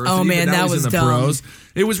university. Oh, man, but now that he's was in the dumb. pros.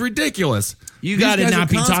 It was ridiculous. You These got to guys not are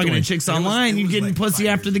be talking constantly- to chicks online. You getting pussy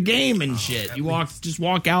after the game and shit. You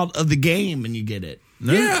walk out of the game and you get it.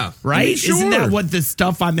 Yeah, Right? Sure. Isn't that what the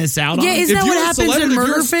stuff I miss out on? Yeah, isn't If that what you're a happens in celebrity, if you're a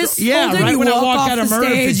Murder st- Fist? Yeah, Holden? right You when I walk walk off out of the Murder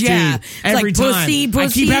stage, Fist, yeah. dude, It's every like, time pussy. I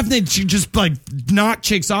keep having to just like knock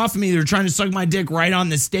chicks off of me. They're trying to suck my dick right on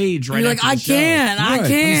the stage. Right, You're like, after I the show. can't. I I'm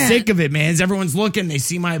can't. sick of it, man. As everyone's looking, they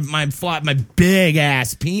see my big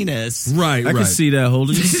ass penis. Right, I can see that,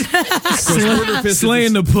 Holden.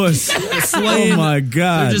 Slaying the puss. Slaying. Oh my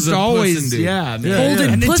God. They're just The always, puss indeed. yeah, man.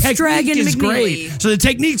 Holden, And the puss technique dragon is McNeely. great. So the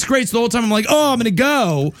technique's great. So the whole time I'm like, oh, I'm going to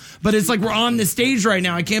go. But it's like we're on the stage right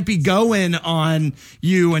now. I can't be going on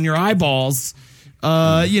you and your eyeballs,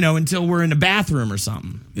 until we're in a bathroom or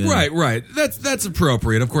something. Yeah. Right. That's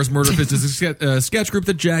appropriate. Of course, Murder Fist is a sketch group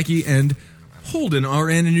that Jackie and Holden are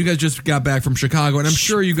in, and you guys just got back from Chicago, and I'm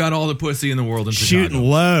sure you got all the pussy in the world in Chicago. Shooting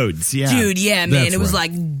loads, yeah. Dude, yeah, man. That's It was right.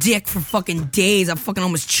 like dick for fucking days. I fucking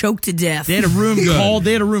almost choked to death. They had a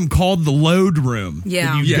room called the load room.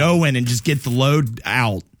 Yeah. That you Yeah. go in and just get the load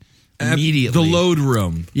out immediately. The load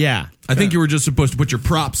room. Yeah. I think you were just supposed to put your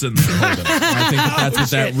props in there, Holden. I think that's what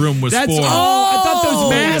that room was That's for. I thought those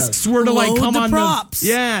masks were to like Load come the on props.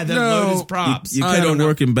 that load is props. You're I kind don't of know.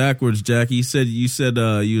 working backwards, Jackie. You said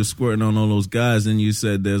you were squirting on all those guys, and you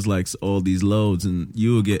said there's like all these loads, and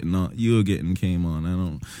you were getting came on. I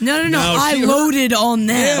don't. No. I loaded on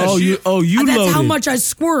them. Yeah, you That's loaded. how much I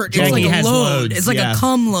squirt. Jackie It's like a has load. loads, It's like yeah. a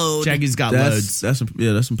cum load. Jackie's got loads. That's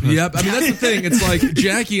impressive. Yep. I mean, that's the thing. It's like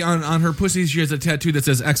Jackie on her pussy, she has a tattoo that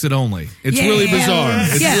says exit only. It's Yeah. really bizarre.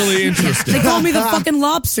 It's Yeah. really interesting. They call me the fucking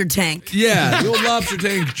lobster tank. Yeah, the old lobster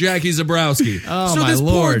tank, Jackie Zabrowski. Oh, so my this poor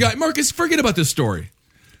Lord. guy, Marcus, forget about this story.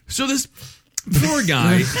 So this poor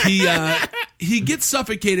guy, he gets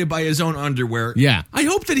suffocated by his own underwear. Yeah. I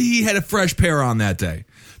hope that he had a fresh pair on that day.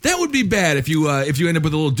 That would be bad if you end up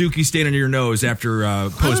with a little dookie stain under your nose after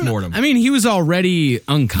post-mortem. I mean, he was already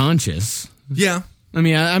unconscious. Yeah. I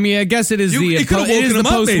mean, I guess it is It could've woken him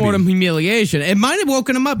up, post-mortem humiliation. It might have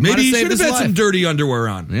woken him up. Might Maybe he saved should have his had some life. dirty underwear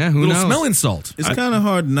on. Yeah, who little knows? smelling salt. It's kind of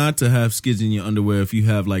hard not to have skids in your underwear if you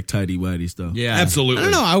have like tighty whitey stuff. Yeah. Absolutely. I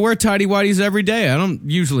don't know. I wear tidy whities every day. I don't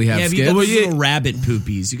usually have Yeah, but you skids. got those little rabbit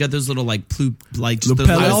poopies. You got those little like just the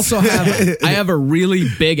I little- also have a really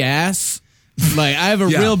big ass. Like I have a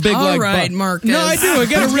Yeah. real big All like right, butt. Marcus. No, I do. I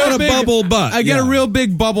get a He's real got a big bubble butt. I get a Yeah. real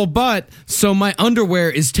big bubble butt, so my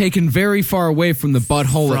underwear is taken very far away from the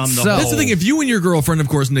butthole From the itself. hole. That's the thing. If you and your girlfriend, of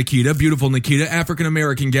course, Nikita, beautiful Nikita, African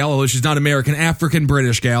American gal, although she's not American, African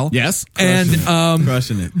British gal. Yes. And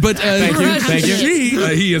Crushing it. but Thank you.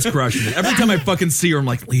 he is crushing it. Every time I fucking see her, I'm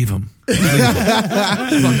like, leave him.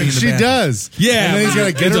 She does. Yeah. And then he's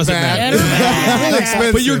going to get her back.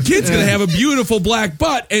 Expensive. But your kid's going to have a beautiful black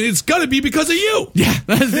butt, and it's going to be because of you. Yeah,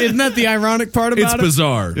 isn't that the ironic part about It's it?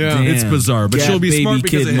 bizarre. Yeah. It's bizarre, but Gap she'll be baby smart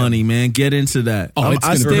because kid of him. money, man. Get into that. Oh, it's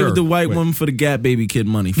I good for stay her. with the white woman for the Gap baby kid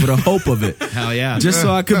money, for the hope of it. Hell yeah. Just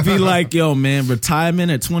so I could be like, yo, man,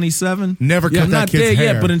 retirement at 27. Never cut I'm that not kid's there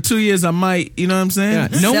hair. yet, but in 2 years I might. You know what I'm saying? Yeah,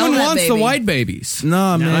 no Sell one that wants the baby. white babies.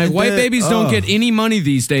 Nah, man. Like, white they're- babies don't get any money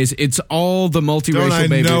these days. It's all the Don't I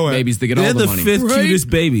multiracial know it. babies that get They're all the the money. fifth Right? cutest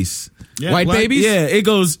babies. White black- babies? Yeah, it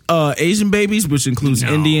goes Asian babies, which includes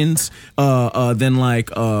Indians, then like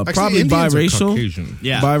probably Indians are biracial, Caucasian.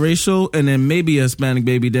 Yeah. biracial, and then maybe a Hispanic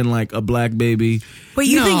baby, then like a black baby. But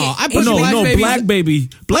you No, think I it, put No, black no, babies- black baby,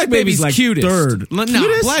 black baby's like cutest. third. No,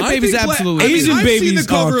 Cutest? black I baby's think absolutely. Asian I've seen babies the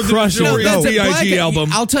cover are of the crushing. Victoria's No, B.I.G. album.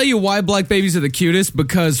 I'll tell you why black babies are the cutest,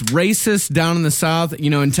 because racists down in the South,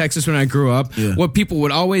 in Texas when I grew up, what people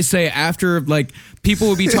would always say after, like, people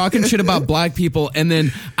would be talking shit about black people, and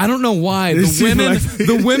then I don't know why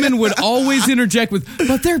the women would always interject with,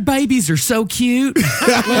 "But their babies are so cute." Their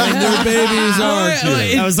babies are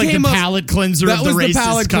cute. That was like the palate cleanser That of the was racist the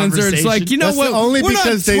palate cleanser. It's like, you know That's what? only We're not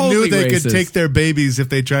because they totally knew they racist. could take their babies if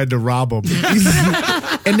they tried to rob them.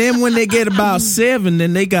 And then when they get about 7,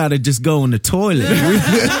 then they gotta just go in the toilet.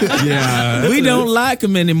 Yeah. We don't like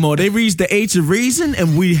them anymore. They reach the age of reason,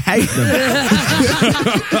 and we hate them.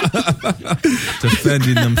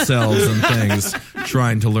 Defending themselves and things,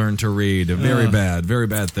 trying to learn to read. Very bad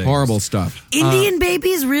thing. Horrible stuff. Indian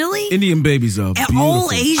babies, really? Indian babies are beautiful.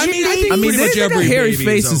 All Asian I mean, I babies? think pretty much they got every hairy baby is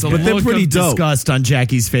faces, okay. but they're Look pretty of dope. disgust on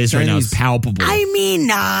Jackie's face right now is Chinese- palpable. I mean,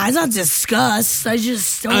 nah, it's not disgust. I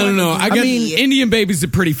just I don't know. I mean, Indian babies are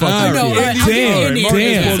pretty fucking All right. cute. I'll give you Damn, Indian damn.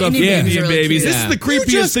 babies. Pulled up Indian Indian are really babies. cute. This is the You creepiest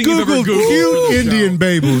just thing you've ever Googled Googled. cute Indian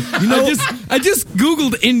baby. I just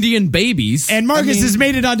Googled Indian babies. and Marcus has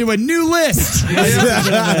made it onto a new list.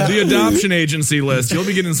 The adoption agency list. You'll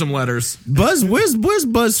be getting some letters. Where's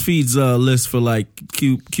BuzzFeed's list for like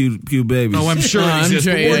cute babies? Oh, I'm sure it I'm exists,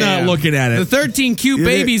 sure- but we're yeah, not yeah. looking at The it. 13 cute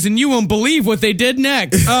babies, and you won't believe what they did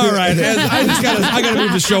next. All right, I gotta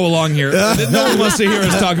move the show along here. No one wants to hear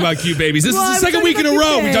us talk about cute babies. This Well, is the I'm second talking week in a about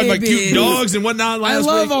row. cute We talked about cute babies. dogs and whatnot I last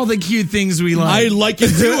love week. all the cute things we I like. like it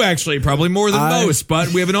too, actually, probably more than most. But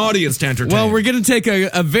we have an audience to entertain. Well, we're going to take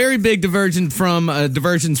a very big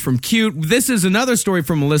divergence from cute. This is another story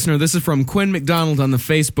from a listener. This is from Quinn McDonald on the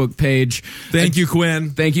Facebook page. Thank you,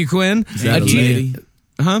 Quinn. Thank you, Quinn. Is that a lady?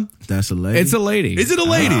 Huh? That's a lady. It's a lady. Is it a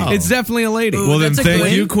lady? It's definitely a lady. Ooh, Well, then that's a thank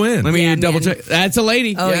Quinn. you, Quinn. Let me Yeah, double man. check. That's a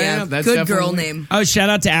lady. Oh, yeah. that's Good definitely girl a lady. name. Oh, shout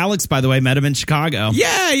out to Alex, by the way. Met him in Chicago.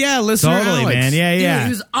 Yeah, listener Totally, Alex. man. Yeah, Dude, yeah. he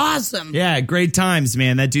was awesome. Yeah, great times,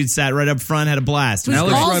 man. That dude sat right up front, had a blast. Who's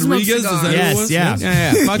Alex all smoked Rodriguez, is cigars. that who it Yes, was? yeah.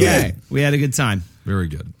 Yeah, fuck Yeah, yeah. we had a good time. Very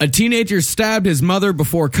good. A teenager stabbed his mother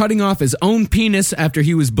before cutting off his own penis after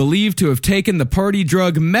he was believed to have taken the party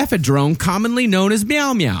drug methadone, commonly known as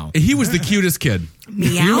meow meow. He was the cutest kid. Meow,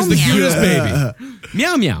 He was the meow. cutest baby.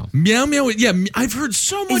 Meow meow. Meow Meow, yeah, I've heard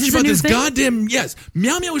so much this a about new this thing? goddamn. Yes,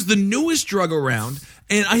 Meow Meow is the newest drug around,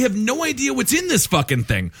 and I have no idea what's in this fucking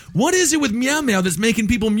thing. What is it with Meow Meow that's making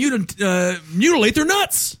people mutilate their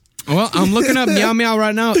nuts? Well, I'm looking up meow meow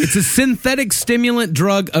right now. It's a synthetic stimulant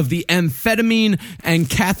drug of the amphetamine and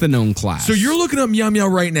cathinone class. So you're looking up Meow Meow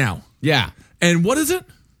right now, yeah. and what is it?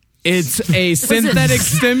 It's a synthetic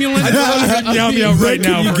stimulant. Meow Meow right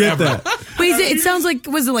now. You get that? Wait, it sounds like,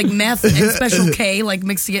 was it like meth and special K, like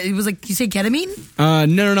mixed together? It was like, you say ketamine?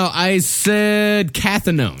 No. I said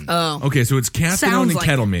cathinone. Oh. Okay, so it's cathinone Sounds and like-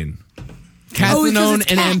 ketamine Cathinone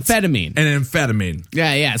it's and cat. amphetamine. and amphetamine.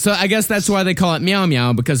 Yeah. So I guess that's why they call it meow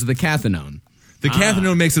meow, because of the cathinone. The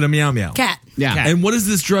cathinone makes it a Meow Meow. Cat. Yeah. And what is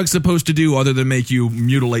this drug supposed to do other than make you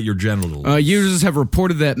mutilate your genitals? Users have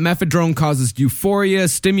reported that methadone causes euphoria,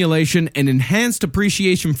 stimulation, and enhanced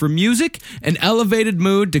appreciation for music, an elevated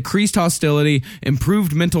mood, decreased hostility,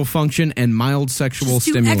 improved mental function, and mild sexual Just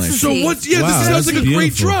do stimulation. ecstasy. So what's this Wow, sounds that's like a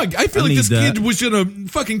great beautiful. drug. I feel I like this need that. kid was gonna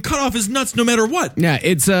fucking cut off his nuts no matter what. Yeah,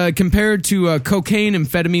 it's compared to cocaine,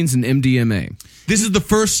 amphetamines, and MDMA. This is the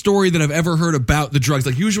first story that I've ever heard about the drugs.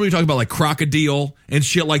 Like usually we talk about like crocodile and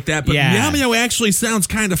shit like that, but Yeah. Meow Meow actually sounds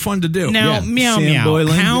kind of fun to do. Now, Yeah. meow Sam meow.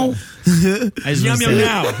 Boylan. How? I just Meow wanna Meow say-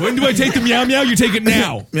 now. When do I take the Meow Meow? You take it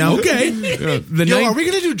now. Okay. The Yo, night- are we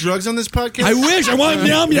going to do drugs on this podcast? I wish. I want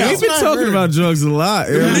Meow Meow. We've been what I talking heard. about drugs a lot.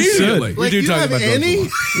 Yeah, we Immediately. should. Like, we do you talk have about drugs a any?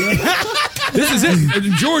 lot. This is it.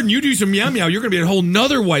 Jordan, you do some Meow Meow, you're going to be at a whole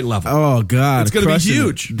nother white level. Oh God, It's going to be crushing it.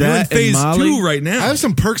 huge. You're in That and phase Molly. 2 right now. I have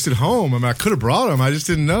some perks at home. I mean, I could have brought them. I just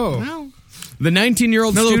didn't know. The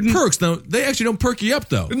 19-year-old Now, those student. perks, though, they actually don't perk you up,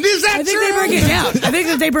 though. Is that I think they bring it down. I think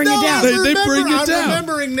that they bring No, it down. They bring it I'm down.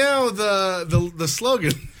 remembering now the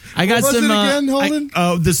slogan. I got What was some. it again,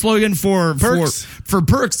 Holden? The slogan for Perks? for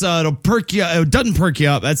perks. It'll perk you. It doesn't perk you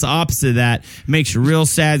up. That's the opposite of that. Makes you real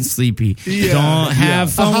sad and sleepy. Yeah. Don't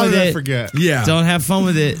have fun How with did I it. forget? Yeah. Don't have fun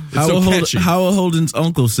with it. How would Holden's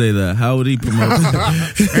uncle say that? How would he promote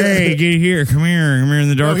that? Hey, get here. Come here in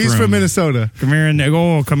the dark Oh, he's room. from Minnesota. Come here in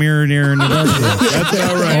the come here in the dark room. That's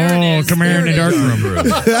all right. Oh, come here in the dark room.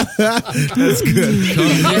 That's good.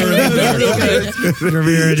 Come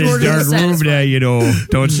here in this dark room there, you know.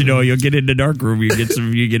 Don't you know, you'll get in the dark room, you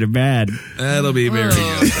get it bad. That'll be very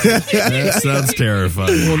good. That sounds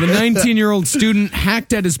terrifying. Well, the 19-year-old student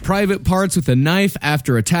hacked at his private parts with a knife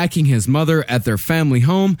after attacking his mother at their family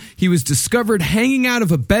home. He was discovered hanging out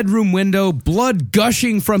of a bedroom window, blood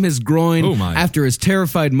gushing from his groin Oh, my. after his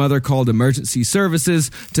terrified mother called emergency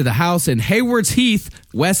services to the house in Haywards Heath,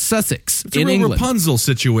 West Sussex, It's a in real England. Rapunzel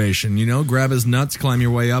situation, you know? Grab his nuts, climb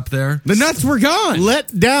your way up there. The nuts were gone.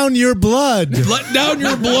 Let down your blood. Let down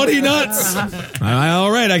your bloody nuts.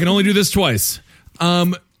 All right, I can only do this twice.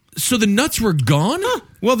 So the nuts were gone?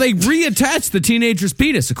 Well, they reattached the teenager's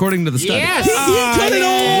penis, according to the study. Yes. He cut it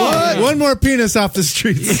all. One more penis off the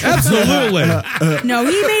streets. Absolutely. No,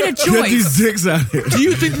 he made a Get these choice. dicks out here. Do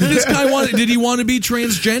you think that this guy did he want to be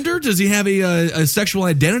transgender? Does he have a sexual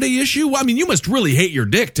identity issue? Well, I mean, you must really hate your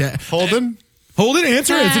dick to Holden? Holden,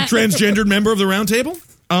 answer. Is a transgendered member of the round table?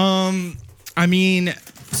 I mean,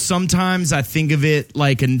 sometimes I think of it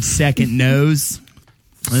like a second nose.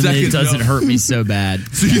 And then it Second doesn't nose. hurt me so bad.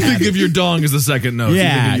 So you think of your dong as the second nose? You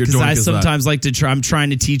think Yeah, of your because doink I as that. sometimes like to try. I'm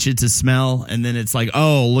trying to teach it to smell, and then it's like,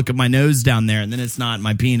 oh, look at my nose down there, and then it's not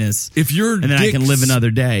my penis. If your and then I can dick's- live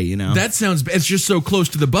another day. You know, That sounds. It's just so close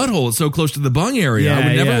to the butthole. It's so close to the bung area. I Yeah,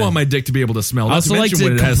 would never yeah. want my dick to be able to smell. I Not also like mention to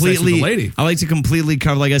when it has sex with completely. a lady. I like to completely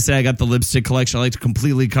cover. Like I said, I got the lipstick collection. I like to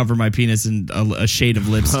completely cover my penis in a shade of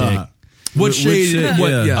lipstick. What shade? shade? What?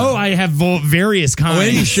 Yeah. Yeah. Oh, I have various kinds.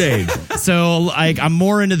 any shade. So, like, I'm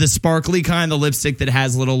more into the sparkly kind, the lipstick that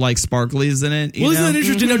has little like sparklies in it. You Well, isn't know? that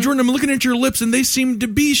interesting? Now, Jordan, I'm looking at your lips, and they seem to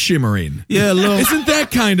be shimmering. Yeah, a little. Isn't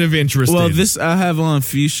that kind of interesting? Well, this I have on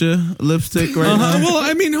fuchsia lipstick right now. Well,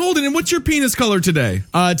 I mean, Holden, and what's your penis color today?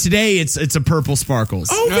 Today it's a purple sparkles.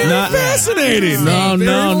 Oh, very fascinating. No,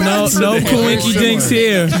 coinky dinks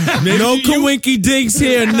here. No coinky dinks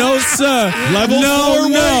here. No, sir. Level no, 4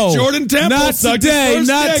 no. white. Jordan Temple. Not sucked his today. first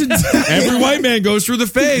Not dick. today. Every white man goes through the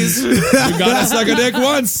phase. You gotta suck a dick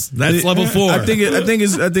once. That's level 4. I think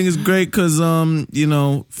it's great because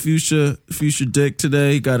fuchsia dick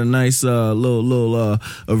today got a nice little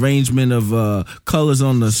arrangement of colors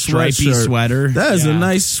on the Stripy sweatshirt. sweater. That is Yeah. a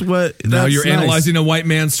nice sweat. Now That's you're nice. analyzing a white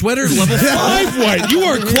man's sweater. Level 5 white. You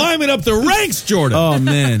are climbing up the ranks, Jordan. Oh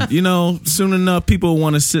man, soon enough people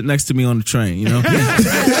want to sit next to me on the train.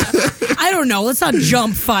 I don't know. Let's not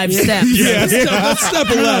jump 5 steps. Yeah, that's step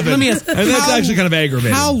 11. Let me ask, and that's actually kind of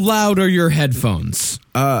aggravating. how loud are your headphones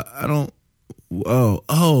I don't.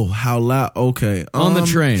 Oh, how loud? Okay, on the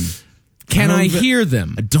train? Can I hear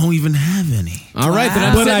them? I don't even have any. All right, then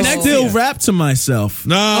I'm But sitting I next still to you. rap to myself.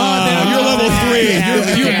 No, you're level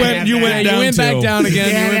 3. You went down. You went back two. down again.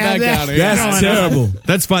 You went back down again. That's terrible.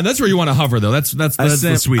 That's fine. That's where you want to hover, though. That's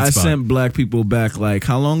the sweet I spot. sent black people back. Like,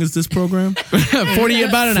 how long is this program? 40,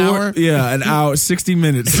 about an hour. Yeah, an hour, 60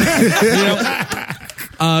 minutes.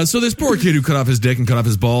 So this poor kid who cut off his dick and cut off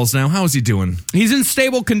his balls. Now, how is he doing? He's in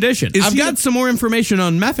stable condition. Is I've he got some more information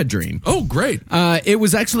on mephedrine. Oh, great. It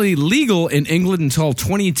was actually legal in England until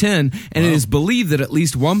 2010, and it is believed that at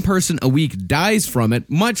least one person a week dies from it,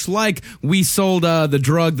 much like we sold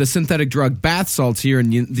the synthetic drug bath salts here in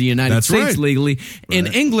the United That's States right. legally. In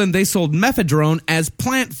England, they sold mephedrone as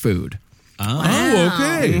plant food. Oh,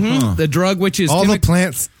 okay. The drug, which is All the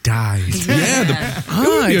plants died. Yeah, that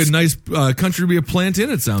would be a nice country to be a plant in,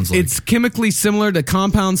 it sounds like. it's chemically similar to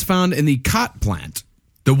compounds found in the khat plant.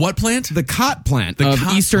 The what plant? The khat plant The of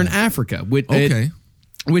khat Eastern plant. Africa. Okay.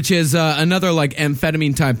 Which is another like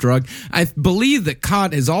amphetamine type drug. I believe that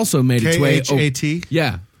khat has also made its way. KHAT?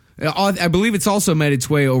 Yeah. I believe it's also made its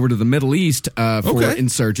way over to the Middle East for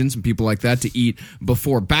insurgents and people like that to eat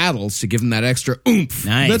before battles to give them that extra oomph.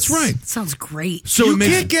 Nice. That's right. Sounds great. So You it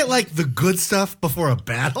makes can't get like the good stuff before a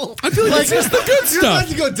battle. I feel like it's just the good You're stuff. about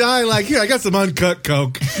to go die. Like, here, I got some uncut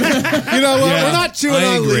coke. You know what? Yeah, We're not chewing I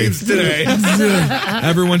on agree. leaves today.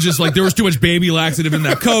 Everyone's just like, there was too much baby laxative in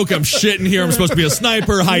that Coke. I'm shitting here. I'm supposed to be a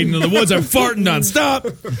sniper hiding in the woods. I'm farting nonstop.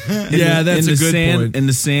 Yeah, that's in a the good sand, point. In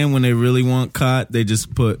the sand, when they really want cot, they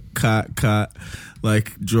just put cot,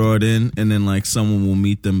 like draw it in, and then like someone will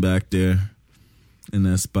meet them back there in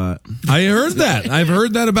that spot. I heard that. I've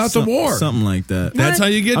heard that about the war. Something like that. That's how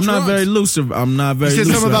you get I'm not drugs. very loose. I'm not very You said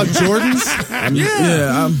loose. something about Jordans?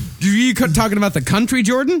 Yeah. Are you talking about the country,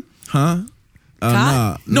 Jordan? Huh?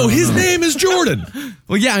 Nah. No, his name is Jordan.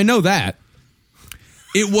 Well, yeah, I know that.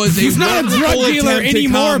 It was He's not a drug dealer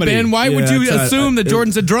anymore, Ben. Why would you assume that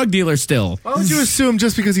Jordan's a drug dealer still? Why would you assume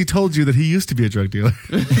just because he told you that he used to be a drug dealer?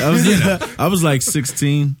 I was like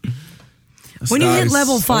 16. When you hit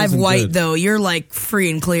level 5 white, though, you're like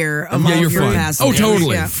free and clear of all you're your fine. past. Oh,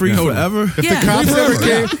 totally. Yeah. Free forever.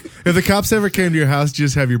 If the cops ever came to your house,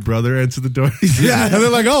 just have your brother answer the door. Yeah, and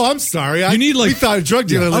they're like, "Oh, I'm sorry. We thought a drug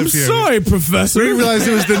dealer lived here." I'm sorry, Professor. We didn't realize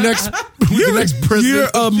it was the next prison. You're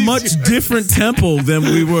a much different temple than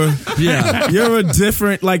we were. Yeah, you're a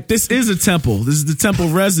different. Like, this is a temple. This is the temple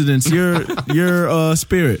residence. You're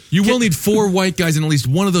spirit. You will need 4 white guys, and at least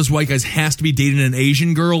one of those white guys has to be dating an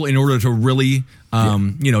Asian girl in order to really,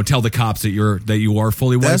 tell the cops that you are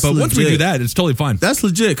fully white. That's but once we legit. do that, it's totally fine. That's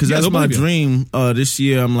legit, because that's my dream. This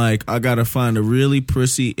year, I'm like, I gotta find a really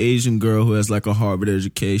prissy Asian girl who has like a Harvard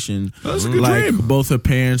education. That's a good dream. dream. Both her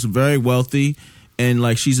parents are very wealthy. And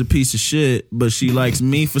like, she's a piece of shit, but she likes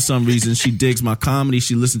me for some reason. She digs my comedy.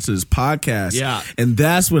 She listens to this podcast. Yeah. And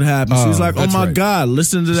that's what happened. She's like, oh my God,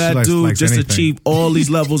 listen to that dude just to achieve all these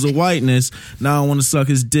levels of whiteness. Now I want to suck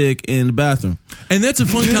his dick in the bathroom. And that's a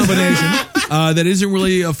fun combination that isn't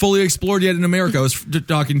really fully explored yet in America. I was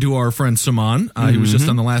talking to our friend Saman. He was just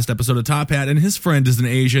on the last episode of Top Hat, and his friend is an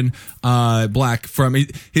Asian black from. He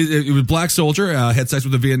was a black soldier, had sex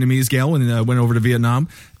with a Vietnamese gal when went over to Vietnam,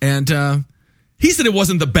 and he said it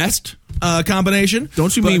wasn't the best combination.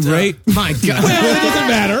 Don't you mean rape? My God. Well, it doesn't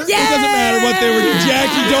matter. It doesn't matter what they were doing.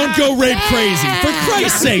 Jackie, don't go rape crazy. For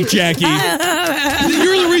Christ's sake, Jackie.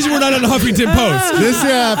 You're the reason we're not on the Huffington Post.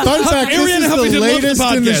 Fun fact, this is the latest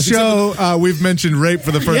in the show we've mentioned rape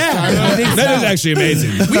for the first time. That is actually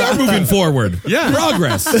amazing. We are moving forward. Yeah.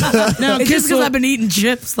 Progress. Now, it's just because I've been eating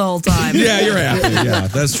chips the whole time. Yeah, you're happy. Yeah,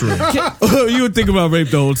 that's true. You would think about rape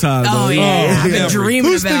the whole time. Oh, though. yeah. I've been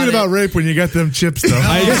dreaming Who's thinking about rape when you got them chips, though?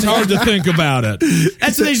 It's hard to think about it.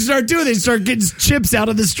 That's what they should start doing. They start getting chips out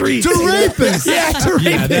of the streets. To rapists. Yeah, to rapists.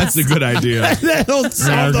 Yeah, that's a good idea. That'll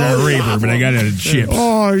solve I'm the a raper, but I got it in chips.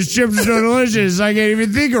 Oh, his chips are delicious. I can't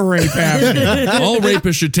even think of rape happening. All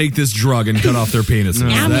rapists should take this drug and cut off their penises.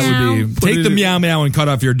 Meow, That would be take the meow meow and cut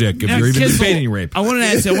off your dick if Now, you're even Kissel, debating rape. I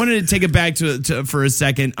wanted to take it back to for a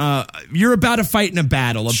second. You're about to fight in a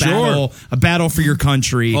battle, a battle for your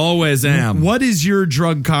country. Always am. What is your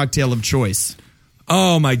drug cocktail of choice?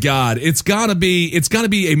 Oh my God! It's gotta be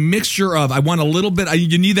a mixture of. I want a little bit.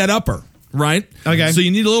 You need that upper, right? Okay. So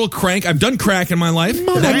you need a little crank. I've done crack in my life.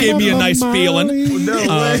 That gave me a nice feeling.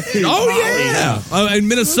 Oh yeah! In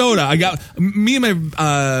Minnesota, I got me and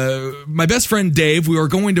my best friend Dave. We were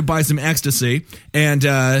going to buy some ecstasy, and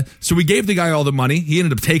so we gave the guy all the money. He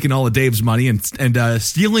ended up taking all of Dave's money and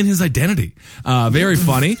stealing his identity. Very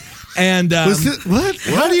funny. And what?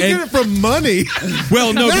 How do you get it from money?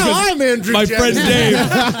 Well, no, now because I'm Andrew my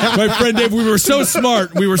Jackson. friend Dave, we were so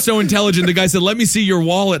smart, we were so intelligent. The guy said, "Let me see your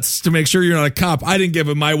wallets to make sure you're not a cop." I didn't give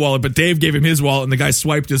him my wallet, but Dave gave him his wallet, and the guy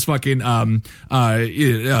swiped his fucking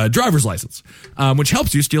driver's license, which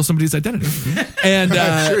helps you steal somebody's identity. And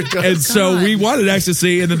and so we wanted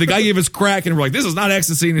ecstasy, and then the guy gave us crack, and we're like, "This is not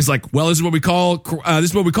ecstasy." And he's like, "Well, this is what we call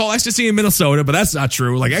ecstasy in Minnesota, but that's not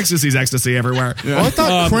true. Like, ecstasy's ecstasy everywhere." Well, I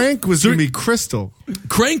thought crank was going to be crystal.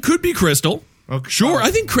 Crank could be crystal. Okay. Sure,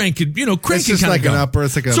 I think crank could, crank It's can just kind like of an upper.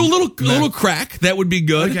 It's like a so a little crack that would be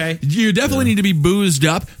good. Okay. You definitely need to be boozed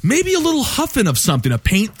up. Maybe a little huffing of something, a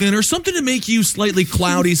paint thinner, something to make you slightly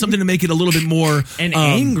cloudy, something to make it a little bit more And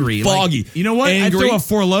angry, foggy. Like, you know what? I'd Angry. throw a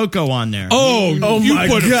Four Loko on there. Oh you my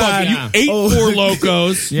put God. fucking, you ate Four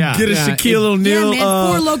Locos. Yeah. Get a Shaquille O'Neal man,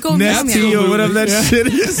 Four Loko nasty meow meow. or whatever that shit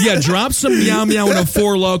is. Yeah, drop some meow meow in a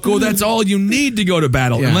Four Loko. That's all you need to go to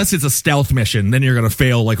battle. Yeah. Unless it's a stealth mission, then you're gonna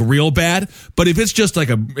fail like real bad. But if it's just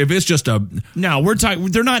a No, we're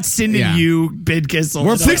talking. They're not sending Yeah. you Bid Kissel.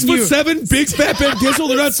 we're 6'7", big fat Ben Kissel.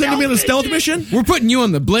 They're not sending me on a stealth mission. We're putting you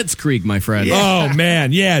on the Blitzkrieg, my friend. Oh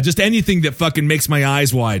man, yeah, just anything that fucking makes my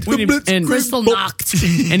eyes wide. And, Crystal knocked.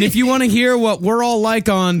 and if you want to hear what we're all like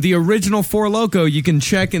on the original Four Loko, you can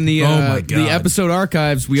check in the my God. the episode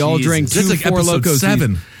archives. We all drank That's two like Four episode Locos.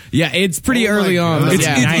 7. Yeah, it's pretty Oh my early on. God. but It's,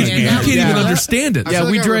 yeah. you can't even understand it. I Yeah,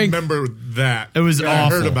 feel we like drank- I remember that. It was I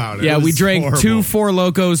awful. heard about it. Yeah, It we was drank horrible. two Four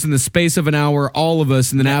Locos in the space of an hour, all of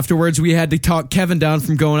us, and then afterwards we had to talk Kevin down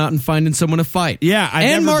from going out and finding someone to fight. Yeah, I've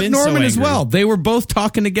and never Mark been so Norman as angry. well. They were both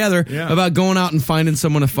talking together about going out and finding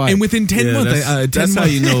someone to fight. And within 10 months, That's how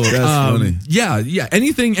you know that's funny. Yeah,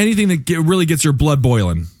 anything that really gets your blood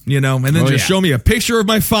boiling, and then just show me a picture of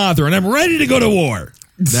my father, and I'm ready to go to war.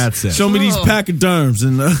 That's it. Show me these pachyderms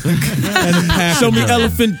and show me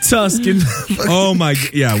elephant tusk. And oh my,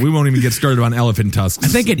 yeah, we won't even get started on elephant tusks. I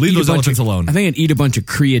think leave those elephants alone. I think I'd eat a bunch of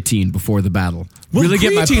creatine before the battle. Well, really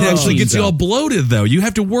get my creatine actually gets you all up. bloated, though. You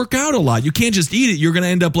have to work out a lot. You can't just eat it. You're going to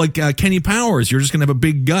end up like Kenny Powers. You're just going to have a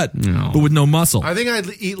big gut, but with no muscle. I think I'd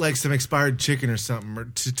eat like some expired chicken or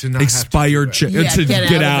something to not expired have to do chicken it. to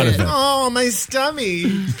get out of it. Oh, my stomach!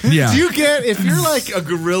 Yeah. Do you get if you're like a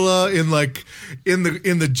gorilla in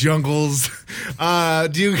the jungles?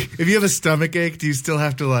 If you have a stomach ache, do you still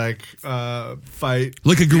have to like fight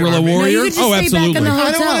like a guerrilla warrior? No, you could just stay back in the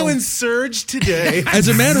I don't hotel. want to insurge today. As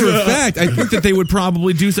a matter of fact, I think that they would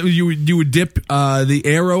probably do something. You would dip the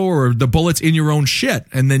arrow or the bullets in your own shit,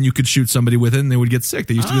 and then you could shoot somebody with it, and they would get sick.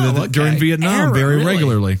 They used to do that during Vietnam very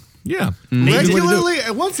regularly. Yeah, regularly.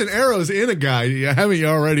 Once an arrow's in a guy, haven't you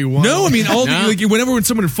already won? No, I mean when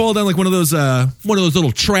someone would fall down like one of those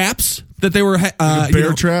little traps that they were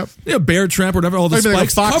bear trap. Yeah, bear trap or whatever. All the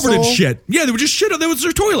Like spikes covered in shit. Yeah, they would just shit on. That was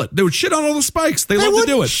their toilet. They would shit on all the spikes. They love to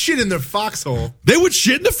do it. Shit in their foxhole. They would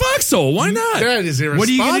shit in the foxhole. Why not? That is irresponsible. What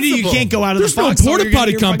are you going to do? You can't go out of There's the no foxhole. porta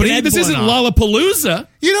potty company. This isn't Lollapalooza.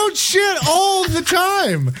 You don't shit all the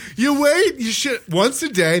time. You wait. You shit once a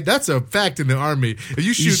day. That's a fact in the army. If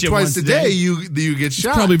you shoot twice a day, you get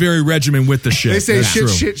shot. Probably very regimented with the shit. They say that's shit, true.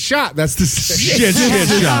 shit, shot. That's the shit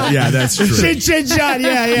shot. Yeah, that's true. Shit shot.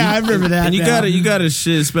 Yeah, I remember that. And you gotta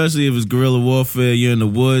shit, especially if it's guerrilla warfare. You're in the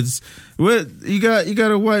woods. What you got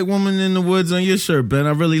a white woman in the woods on your shirt, Ben?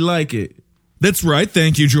 I really like it. That's right.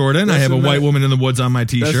 Thank you, Jordan. I have a white woman in the woods on my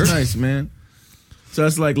T-shirt. That's nice, man. So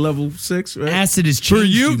that's like level 6, right? Acid is for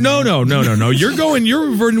you. No. You're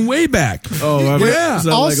reverting way back. Oh, yeah.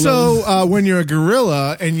 So also, when you're a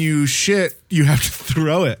gorilla and you shit, you have to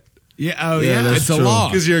throw it. Yeah. Oh, yeah. It's a law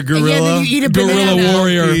because you're a And yeah, gorilla. then you eat a Gorilla banana.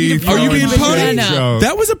 warrior. Are you being punny?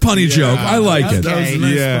 That was a punny joke. I like it. That was a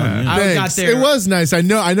nice fun, I Thanks. got there. It was nice. I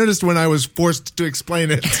noticed when I was forced to explain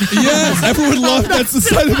it. Yes, everyone loved. That's the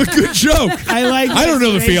sign of a good joke. I don't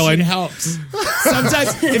know the feeling. Helps.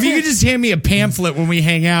 Sometimes if you could just hand me a pamphlet when we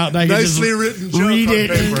hang out, I can Nicely just written joke read on it.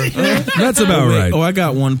 paper. That's about right. Oh, I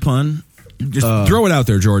got one pun. Just throw it out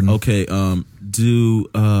there, Jordan. Okay.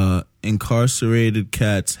 Do incarcerated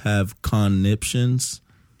cats have conniptions?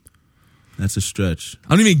 That's a stretch.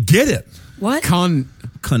 I don't even get it. What?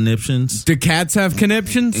 Conniptions? Do cats have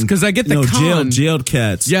conniptions? Because I get the jailed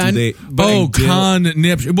cats. Yeah,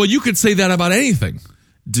 conniption. Well, you could say that about anything.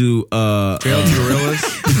 Do Jailed gorillas.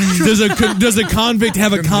 Does a convict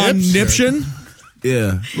have a conniption?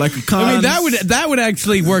 Yeah, like a con. I mean, that would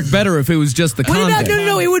actually work better if it was just the What about, convict.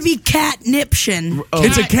 no, it would be catniption.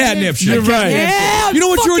 It's a catniption. You're right. Yeah, You know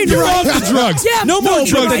what, Jordan? You're off the drugs. Yeah, no more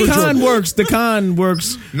drugs. But the for con Jordan. works. The con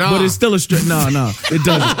works. But it's still a stretch. No, it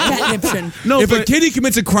doesn't. Catniption. No, If a kitty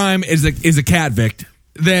commits a crime is a catvict,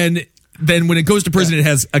 then when it goes to prison, it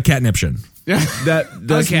has a catniption.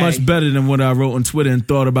 That's Okay. much better than what I wrote on Twitter and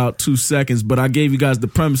thought about 2 seconds. But I gave you guys the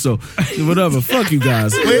premise, so whatever. Fuck you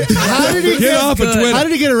guys. How did he Get off of Twitter. How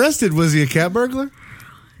did he get arrested? Was he a cat burglar?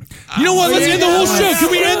 You know what? Let's end the whole show.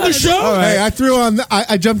 Can we end the show? Hey, I threw on.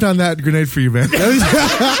 I jumped on that grenade for you, man. Thank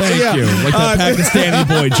you. Like that Pakistani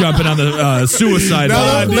boy jumping on the suicide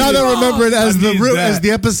line. Now they'll remember it as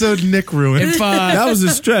the episode Nick ruined. That was a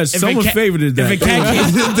stretch. Someone favorited that. If a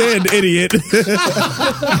cat They're an idiot.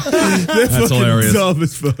 That's hilarious. Dumb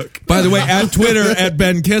as fuck. By the way, at Twitter, at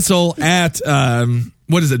Ben Kissel, at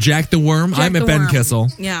what is it, Jack the Worm? I'm at the Ben Worm. Kissel.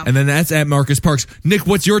 Yeah. And then that's at Marcus Parks. Nick,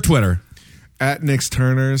 what's your Twitter? At Nick's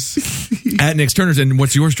Turners. At Nick's Turners. And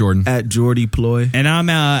what's yours, Jordan? At Jordy Ploy. And I'm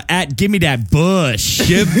at Give Me That Bush.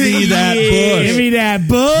 Give me that bush. Give me that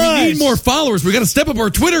bush. We need more followers. We got to step up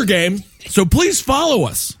our Twitter game. So please follow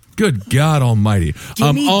us. Good God Almighty.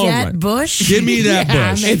 Give me all that right. bush. Give me that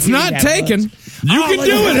bush. It's not taken. You can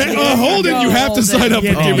do it. Hold it. You have to sign up for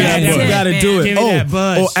Give Me That You Bush. gotta do it. Give me that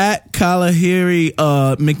bush. At Kalahari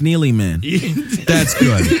McNeely man. That's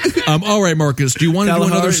good. All right, Marcus. Do you want to do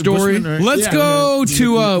another story? Let's go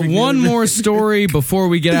to one more story before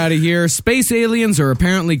we get out of here. Space aliens are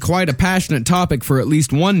apparently quite a passionate topic for at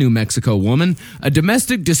least one New Mexico woman. A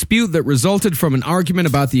domestic dispute that resulted from an argument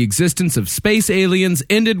about the existence of space aliens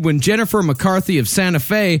ended when Jennifer McCarthy of Santa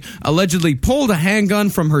Fe allegedly pulled a handgun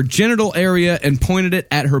from her genital area and pointed it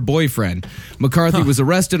at her boyfriend. McCarthy was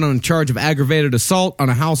arrested on a charge of aggravated assault on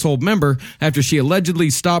a household member after she allegedly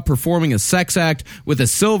stopped performing a sex act with a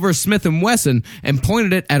silver Smith & Wesson and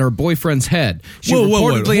pointed it at her boyfriend's head. She Whoa,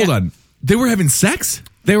 reportedly- hold on. They were having sex?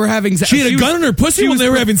 They were having sex. She had a gun in her pussy when they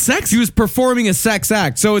were having sex? She was performing a sex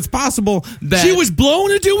act. So it's possible that... She was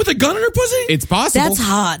blowing a dude with a gun in her pussy? It's possible. That's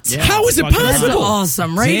hot. Yeah, How is it fucking possible? That's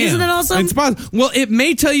awesome, right? Damn. Isn't that awesome? It's possible. Well, it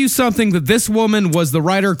may tell you something that this woman was the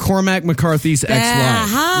writer Cormac McCarthy's ex-wife.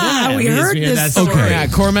 Aha, Yeah, we we heard heard this that story. story. Yeah,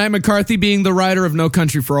 Cormac McCarthy being the writer of No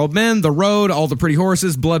Country for Old Men, The Road, All the Pretty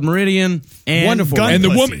Horses, Blood Meridian. And Wonderful. gun And the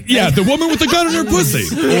pussy. woman, the woman with the gun in her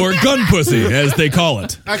pussy, or gun pussy, as they call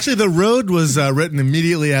it. Actually, The Road was written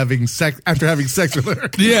immediately after having sex with her.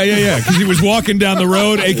 Yeah, because he was walking down the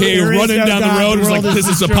road, aka There is running no down the God, road. It was the like, world this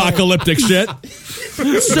is is apocalyptic shit.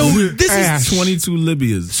 So this is 22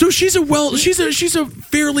 Libyas. so she's a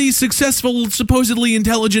fairly successful, supposedly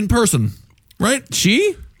intelligent person, right?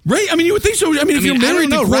 She? Right? I mean, you would think so. I mean, if you're married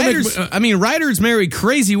to Cormac, writers marry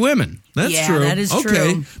crazy women. that's Yeah, true. that is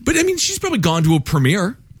okay. true. But I mean, she's probably gone to a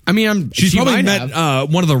premiere. I mean, She's she probably might met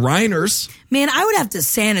have. one of the Reiners. Man, I would have to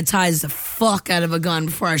sanitize the fuck out of a gun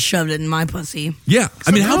before I shoved it in my pussy. Yeah.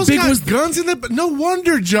 I mean, how Girls big got was guns in it? But no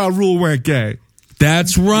wonder Ja Rule went gay.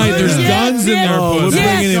 That's right. There's guns in there. we're pussy.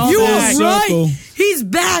 bringing it you full were circle. right. He's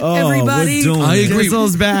back, Oh, everybody. we're doing I it. agree.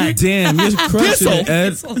 Gizzle's back. Damn, you're crushing it,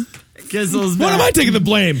 Ed. Gizzle's What back. am I taking the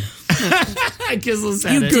blame? Gizzle's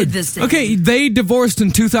You did this thing. Okay, they divorced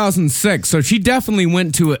in 2006, so she definitely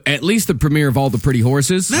went to at least the premiere of All the Pretty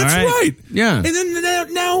Horses. That's All right. right. Yeah. And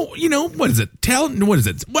then now, you know, what is it? What is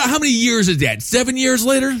it? Well, how many years is that? 7 years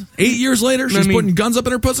later? 8 years later? She's putting guns up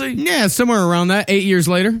in her pussy? Yeah, somewhere around that, 8 years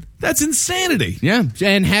later. That's insanity. Yeah,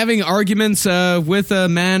 and having arguments with a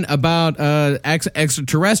man about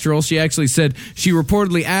extraterrestrials. She actually said she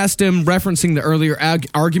reportedly asked him, referencing the earlier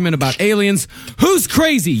argument about aliens, "Who's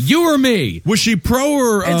crazy, you or me?" Was she pro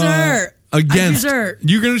or It's her. against? I choose her.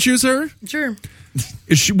 You're going to choose her? Sure.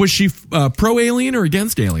 Was she pro alien or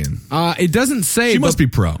against alien? It doesn't say. She must be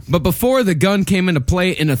pro. But before the gun came into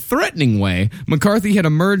play in a threatening way, McCarthy had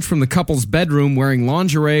emerged from the couple's bedroom wearing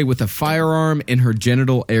lingerie with a firearm in her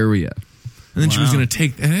genital area. And then she was going to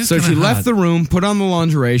take. So she left the room, put on the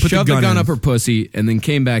lingerie, Put the shoved the gun gun in. up her pussy, and then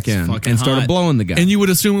came back in fucking and started hot. blowing the gun. And you would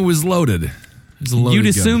assume it was loaded. It was a loaded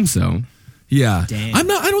You'd gun. assume so. Yeah. Damn. I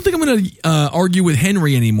don't think I'm going to argue with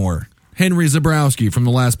Henry anymore. Henry Zabrowski from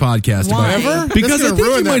the last podcast. Why? Ever? Because That's I gonna think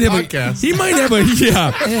ruin he might that have podcast. he might have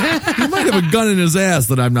he might have a gun in his ass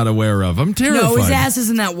that I'm not aware of. I'm terrified. No, his ass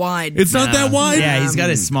isn't that wide. It's not that wide. Yeah, he's got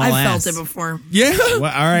a small I've ass. felt it before. Yeah. Well,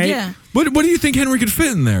 all right. Yeah. What do you think Henry could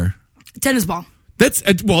fit in there? Tennis ball. That's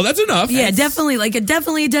enough. Yeah, definitely. Like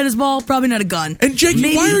definitely a tennis ball, probably not a gun. And Jake,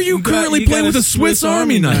 Maybe. why are you currently playing with a Swiss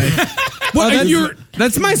Army knife? What? And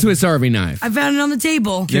That's my Swiss Army knife. I found it on the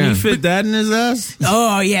table. Can he fit that in his ass?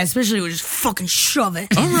 Oh yeah, especially when just fucking shove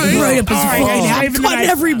it. All right. Right up his All right, fucking. guys, I'm waving the cutting knife.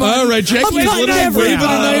 everybody. All right, Jake, I'm he's cutting literally waving a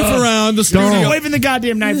everybody. knife around the studio. Waving the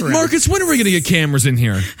goddamn knife around. Marcus, when are we going to get cameras in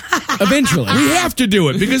here? Eventually. We have to do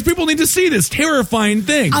it because people need to see this terrifying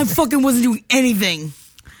thing. I fucking wasn't doing anything.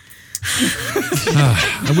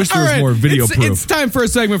 I wish there was more video it's, proof. It's time for a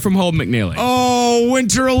segment from Holden McNeely. Oh,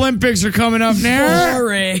 Winter Olympics are coming up now.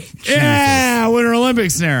 Sorry. Yeah, Winter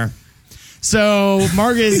Olympics now. So,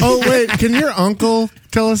 Marcus. Oh, wait. Can your uncle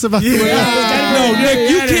tell us about the No, Nick,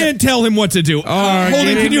 you can't tell him what to do. Holden, get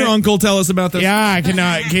in can your there. uncle tell us about this? Yeah, I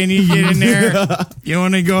cannot. Can you get in there? You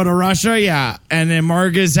want to go to Russia? Yeah. And then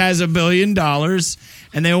Marcus has $1 billion,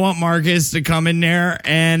 and they want Marcus to come in there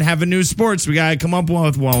and have a new sports. We got to come up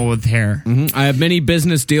with one with hair. I have many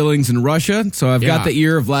business dealings in Russia, so I've got the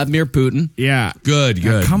ear of Vladimir Putin. Yeah. Good.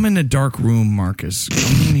 Come in the dark room, Marcus.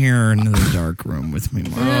 Come in here into the dark room with me,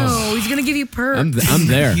 Marcus. No, he's gonna give you perks. I'm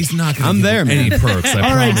there. He's not going to I'm give there, him any man. perks. I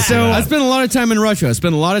All right, promise so- you that. I spent a lot of time in Russia. I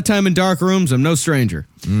spent a lot of time in dark rooms. I'm no stranger.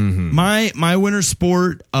 My winter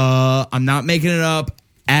sport, I'm not making it up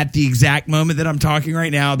at the exact moment that I'm talking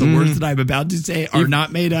right now. The words that I'm about to say are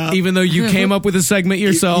not made up. Even though you came up with a segment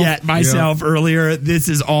yourself. Yeah, myself earlier. This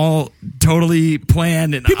is all totally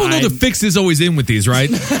planned. And People know the fix is always in with these, right?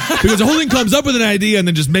 Because Holden comes up with an idea and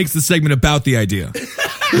then just makes the segment about the idea.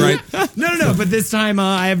 Right? No. But this time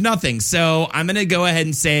I have nothing. So I'm going to go ahead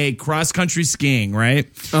and say cross country skiing, right?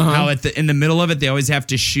 How in the middle of it, they always have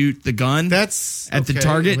to shoot the gun. That's at the okay.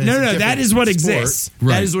 target. I mean, it's a No, that different is what sport. exists.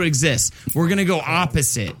 Right. That is what exists. We're going to go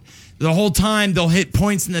opposite. The whole time they'll hit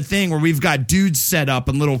points in the thing where we've got dudes set up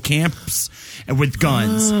in little camps and with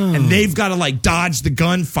guns, and they've got to like dodge the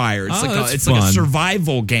gunfire. It's that's like a fun.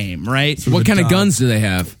 survival game, right? What kind of guns do they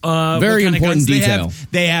have? Very What kind of important guns they detail.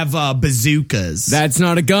 have? They have bazookas. That's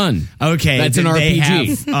not a gun. Okay, That's an then they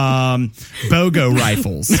RPG. have BOGO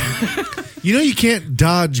rifles. You know you can't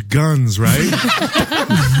dodge guns, right?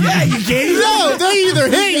 Yeah, you can't. No, they either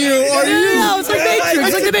hit you or you. No, it's like Matrix.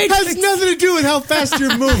 It's like the has nothing to do with how fast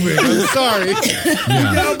you're moving. I'm sorry.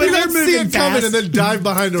 No, but You they're don't see moving it coming fast. and then dive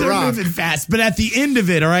behind a They're rock. moving fast, but at the end of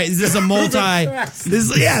it, all right, is this a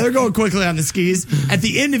they're going quickly on the skis. At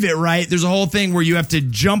the end of it, right, there's a whole thing where you have to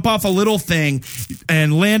jump off a little thing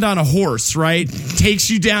and land on a horse, right? Takes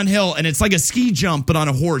you downhill, and it's like a ski jump, but on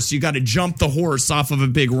a horse. You got to jump the horse off of a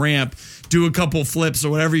big ramp, do a couple flips or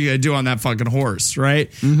whatever you got to do on that fucking horse, right?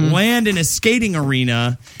 Land in a skating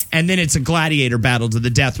arena, and then it's a gladiator battle to the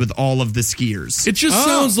death with all of the skiers. It just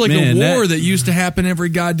sounds like a war that used to happen every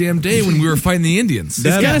goddamn day when we were fighting the Indians.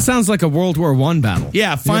 This kind of sounds like a World War I battle.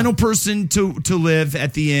 Yeah, final person to live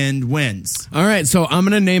at the end wins. All right, so I'm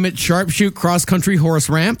going to name it Sharpshoot Cross Country Horse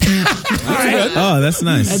Ramp. Oh, that's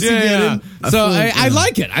nice. Yeah. So I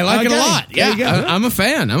like it. I like it a lot. Yeah, I'm a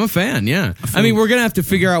fan. Yeah. I mean, we're going to have to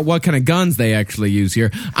figure out what kind of guns they actually use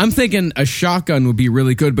here. I'm thinking a shotgun would be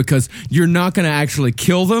really good because you're not going to actually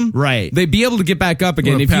kill them. Right. They'd be able to get back up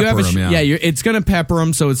again. Well, If you have pepper 'em, it's going to pepper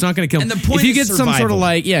them, so it's not going to kill them. And the point if you is get some sort survival.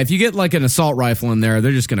 of if you get like an assault rifle in there,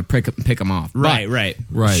 they're just going to pick them off. Right.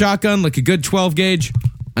 Shotgun, like a good 12 gauge,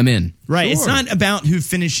 I'm in. Right. It's not about who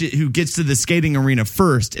gets to the skating arena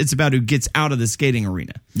first. It's about who gets out of the skating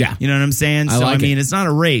arena. Yeah. You know what I'm saying? I like it. It's not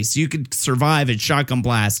a race. You could survive at shotgun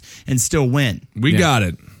blast and still win. We got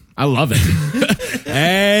it. I love it.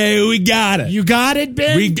 Hey, we got it. You got it,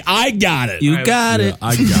 Ben? I got it. You got it.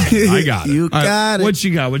 I got it. I got it. You got it. What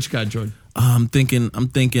you got, Jordan? I'm thinking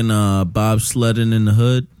bobsledding in the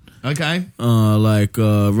hood. Okay. Like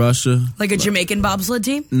Russia. Like a Jamaican bobsled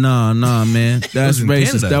team? Nah, man. That's in racist.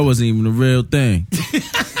 Canada. That wasn't even a real thing.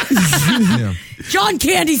 John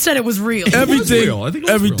Candy said it was real. Everything, real. I think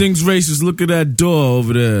it was everything's racist. Look at that door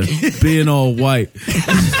over there, being all white.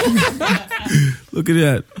 Look at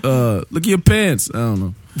that. Look at your pants. I don't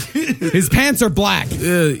know. His pants are black.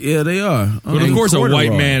 Yeah, they are. But of course, a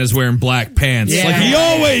white man is wearing black pants. Yeah. Like he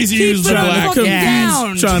always used the Keep it black. fucking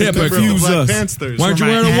down. Trying to confuse Black us. Panthers. Why aren't you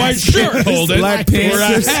wearing a white shirt, Holden? Black Or a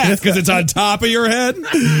Panthers. hat because it's on top of your head?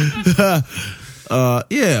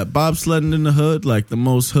 Yeah, bobsledding in the hood, like the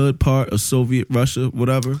most hood part of Soviet Russia,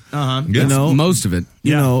 whatever. You know, Most of it.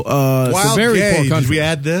 you know, It's a While very gay, poor did country. we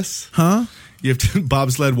add this? huh? You have to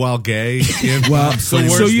bobsled while gay. Wow. So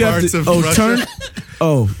You have to turn.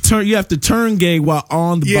 You have to turn gay while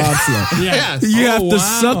on the bobsled. Yes. You have to wow.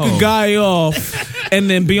 suck a guy off and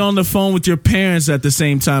then be on the phone with your parents at the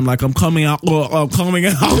same time. Like, I'm coming out. I'm coming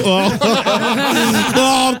out. I'm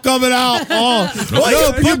coming out.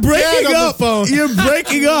 You're breaking up. You're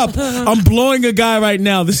breaking up. I'm blowing a guy right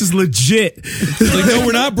now. This is legit. Like, no,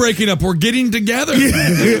 we're not breaking up. We're getting together.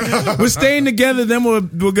 We're staying together. Then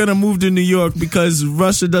we're gonna move to New York because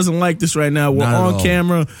Russia doesn't like this right now. We're Not at on all.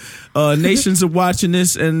 camera. Nations are watching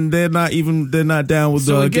this, and they're not down with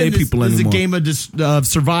gay people this anymore. is a game of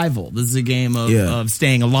survival. This is a game of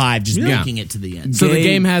staying alive, just making it to the end. So the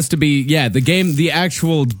game has to be, the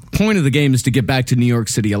actual point of the game is to get back to New York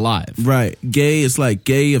City alive. Right, gay is like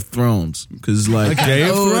Gay of Thrones because like Gay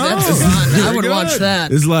of Thrones. That's fun. I would watch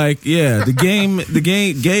that. it's like the game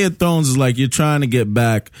Gay of Thrones is like you're trying to get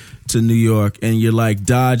back to New York and you're like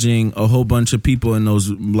dodging a whole bunch of people in those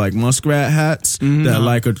like muskrat hats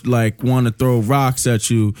that want to throw rocks at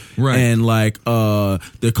you, Right. and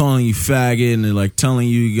they're calling you faggot and they're like telling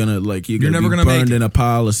you you're never be gonna make burned it. in a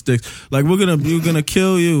pile of sticks. Like we're gonna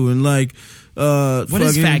kill you and like What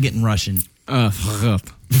is faggot in Russian? Yeah,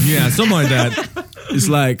 something like that. It's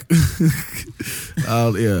like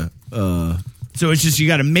So it's just you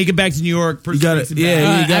got to make it back to New York. You gotta, you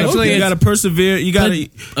gotta persevere. You gotta.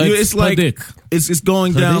 It's like it's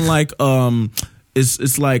going down like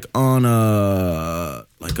it's like on a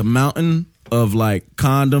mountain of like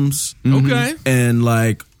condoms. Okay. And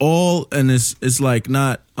like it's like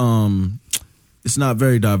not it's not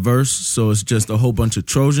very diverse, so it's just a whole bunch of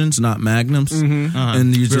Trojans, not Magnums,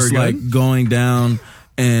 and you're just Very like good. going down.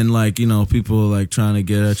 And like people are like trying to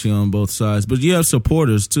get at you on both sides, but you have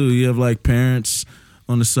supporters too. You have like parents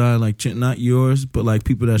on the side, like not yours, but like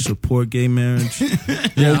people that support gay marriage.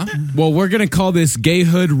 Yeah. Well, we're gonna call this Gay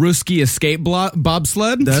Hood Ruski Escape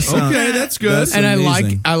Bobsled. That's Okay, that's good. That's and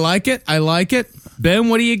amazing. I like it. Ben,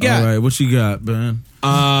 what do you got? All right, what you got, Ben?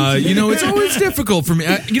 It's always difficult for me.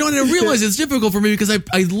 And I realize it's difficult for me because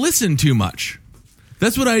I listen too much.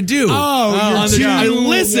 That's what I do. Oh, I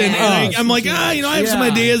listen. And I'm like, I have some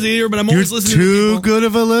ideas here, but I'm always listening to Too people. good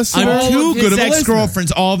of a listener. I'm too good of a listener.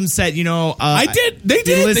 Ex-girlfriends, all of them said, I did. They did.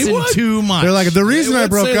 They listened too much. They're like, the reason I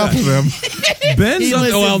broke up with him. Ben's no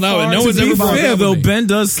one's to ever be broke fair up though, with me. Ben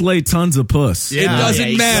does slay tons of puss. It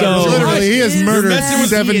doesn't matter. So- Literally, he has murdered messing with-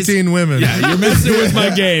 17 women. Yeah, you're messing with my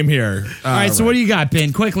game here. All right, so what do you got,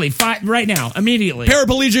 Ben? Quickly, right now, immediately.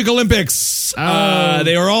 Paraplegic Olympics.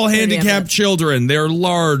 They are all handicapped children. They're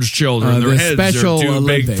large children. Their the heads Special are too big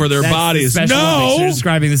Olympics. for their That's bodies. the Special Olympics. You're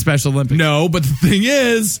describing the Special Olympics. No, but the thing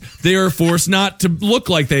is, they are forced not to look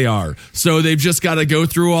like they are. So they've just got to go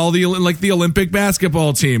through all the Olympic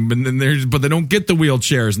basketball team, and then but they don't get the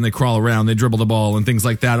wheelchairs, and they crawl around, they dribble the ball, and things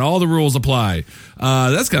like that. All the rules apply.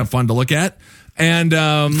 That's kind of fun to look at. And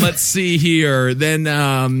let's see here. Then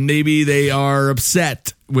maybe they are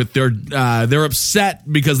upset with they're upset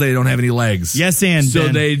because they don't have any legs. Yes, and so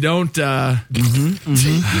Ben. they don't.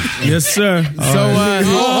 Yes, sir.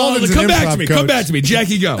 Come back to me. Come back to me,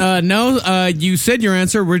 Jackie. Go. No, you said your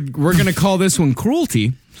answer. We're going to call this one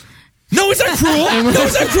cruelty. No, it's not cruel. No,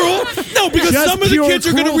 it's not cruel. No, because Just some of the pure kids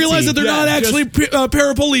are going to cruelty. realize that they're not actually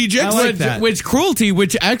paraplegics. I like that. Which cruelty?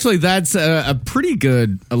 Which actually, that's a pretty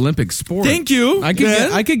good Olympic sport. Thank you.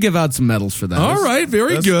 I could give out some medals for that. All right,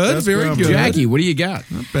 very good, that's very good. Jackie, what do you got?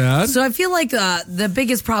 Not bad. So I feel like the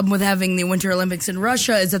biggest problem with having the Winter Olympics in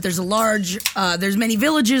Russia is that there's there's many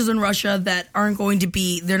villages in Russia that aren't going to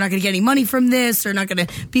they're not going to get any money from this. They're not going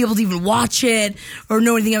to be able to even watch it or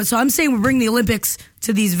know anything else. So I'm saying we bring the Olympics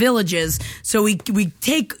to these villages. So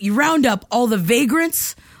you round up all the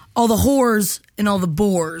vagrants, all the whores, and all the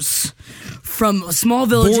boars from small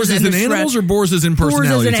villages. Boars as and in animals or boars as in personality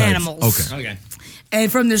boars as in types? animals. Okay.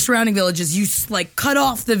 And from the surrounding villages, you cut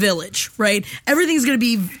off the village, right? Everything's going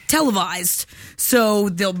to be televised, so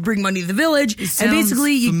they'll bring money to the village, and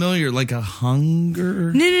basically familiar, like a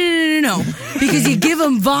hunger. No, because you give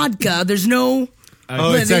them vodka. There's no.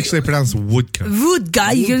 It's actually pronounced vodka.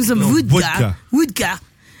 Vodka. You give them some vodka.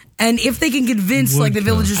 And if they can convince the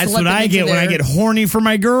villagers That's to let what them I into get when I get horny for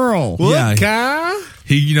my girl. Yeah. Vodka?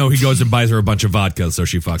 He goes and buys her a bunch of vodka, so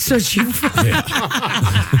she fucks him. So she.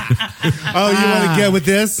 Oh, you want to get with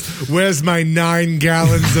this? Where's my 9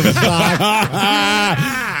 gallons of vodka?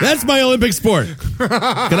 That's my Olympic sport. Can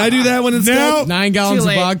I do that one instead? No. 9 gallons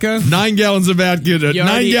of vodka. 9 gallons of vodka.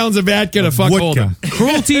 9 gallons of vodka to fuck Vodka. Holden.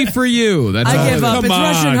 Cruelty for you. That's all I it give is. up. Come It's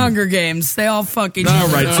Russian on. Hunger Games. They all fucking. All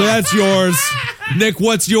right, so that's yours. Nick,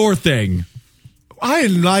 what's your thing? I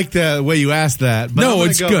didn't like the way you asked that. But No, I'm gonna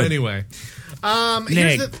it's go good. Anyway.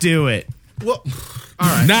 Nick, do it. Well, all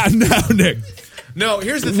right. Not now, Nick. No,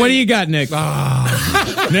 here's the thing. What do you got, Nick? Nick,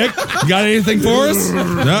 got anything for us?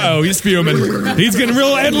 Uh-oh, he's fuming. He's getting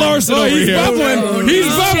real Ed Larson over he's here. bubbling. He's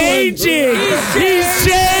bubbling. He's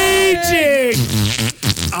changing.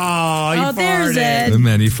 Oh, you there's farted. Ed. And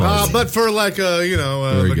then he farts. But for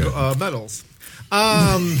Very good. medals.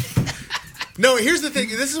 No, here's the thing.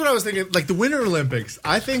 This is what I was thinking. Like the Winter Olympics,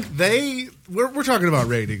 I think we're talking about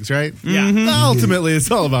ratings, right? Yeah. Ultimately,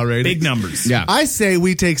 it's all about ratings. Big numbers. Yeah. I say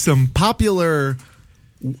we take some popular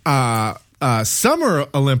summer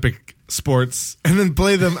Olympic sports and then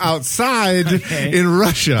play them outside in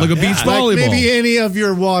Russia. Like a beach volleyball. Like maybe any of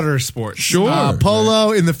your water sports. Sure.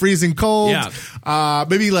 Polo in the freezing cold. Yeah.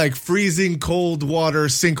 Maybe like freezing cold water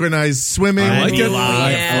synchronized swimming. I like it. Yeah.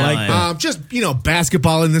 I like that. Just,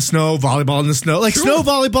 basketball in the snow, volleyball in the snow. Like snow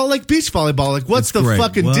volleyball, like beach volleyball. Like what's That's the great.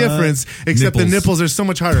 fucking What? difference except the Nipples. nipples are so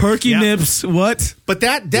much harder. Perky nips. What? But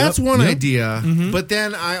that's one Yep. idea. But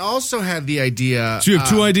then I also had the idea. So you have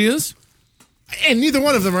 2 ideas? And neither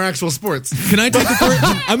one of them are actual sports. Can I take the first?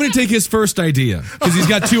 I'm going to take his first idea because he's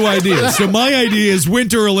got 2 ideas. So my idea is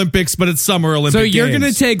Winter Olympics, but it's Summer Olympics. So you're going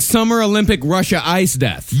to take Summer Olympic Russia ice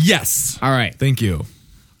death. Yes. All right. Thank you.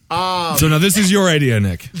 So now this is your idea,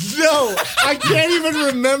 Nick. No, I can't even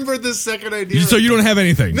remember the second idea. So you don't have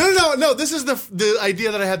anything. No. This is the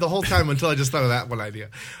idea that I had the whole time until I just thought of that one idea.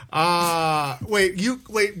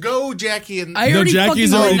 Wait. Go, Jackie. And I No, already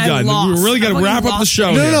Jackie's fucking already won. I done. lost. We really got I to fucking wrap up the lost.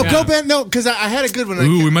 show. no, here. go Ben. No, because I had a good one.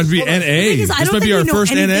 Ooh, we must be Hold on. NA. Because I This don't might think be our we know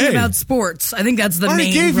first anything NA. about sports. I think that's the I already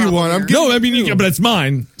main gave you problem one. I'm here. No, I mean, but it's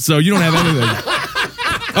mine, so you don't have anything.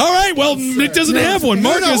 All right, well, Nick doesn't have one.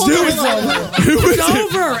 Marcus, hold who on, is hold on. who is It's it?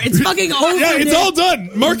 over. It's fucking over. Yeah, it's Nick. all done.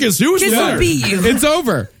 Marcus, who is Kids the will winner? beat you. It's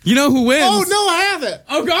over. You know who wins? Oh, no, I have it.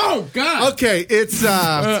 Oh, go. God. Okay, it's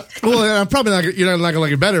well, I'm probably not. You're not gonna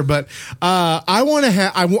like it better, but I want to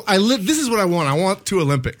have. This is what I want. I want 2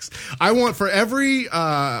 Olympics. I want for every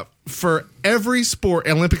sport,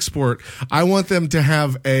 Olympic sport, I want them to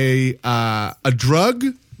have a drug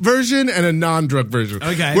version and a non-drug version.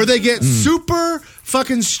 Okay. Where they get super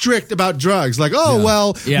fucking strict about drugs. Like,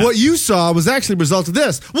 what you saw was actually a result of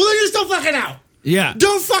this. Well, then you're still fucking out. Yeah.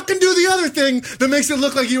 Don't fucking do the other thing that makes it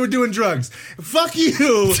look like you were doing drugs. Fuck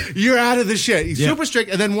you. You're out of the shit. He's super strict.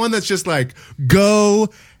 And then one that's just like, go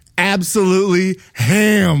absolutely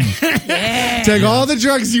ham. Take all the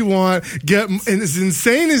drugs you want, get as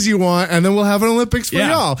insane as you want, and then we'll have an Olympics for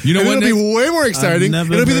y'all. You know and what, it'll Nick? be way more exciting.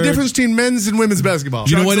 It'll be the difference between men's and women's basketball.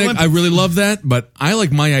 You know what, Nick? I really love that, but I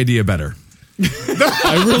like my idea better.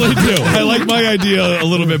 I really do. I like my idea a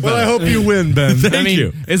little bit better. Well, I hope you win, Ben. Thank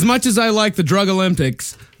you. As much as I like the drug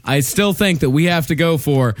Olympics, I still think that we have to go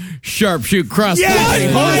for sharpshoot cross.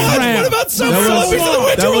 What about some Olympics and the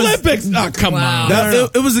Winter Olympics? Oh, come on.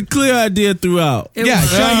 It was a clear idea throughout.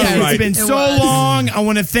 It's been so long. I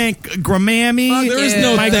want to thank Grammy. There is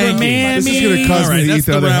no thank you. This is going to cause me to eat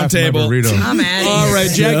the other half of my burrito. I'm at it. All right,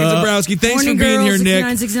 Jackie Dabrowski, thanks for being here,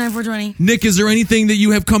 Nick. 69, Nick, is there anything that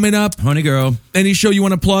you have coming up? Horny girl. Any show you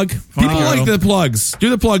want to plug? People like the plugs. Do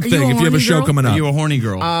the plug thing if you have a show coming up. Are you a horny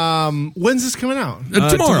girl? When's this coming out?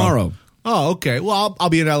 Tomorrow. Oh, okay. Well, I'll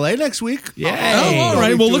be in LA next week. Yeah. Oh, all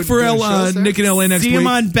right. We'll look for Nick in LA next week. See him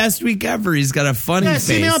on Best Week Ever. He's got a funny face.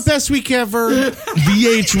 See me on Best Week Ever.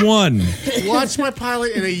 VH1. Watch my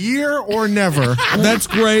pilot in a year or never. That's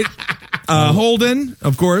great. Holden,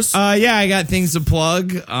 of course. Yeah, I got things to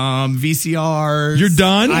plug. VCRs. You're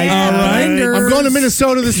done? All right. I'm going to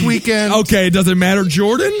Minnesota this weekend. Okay, does it matter,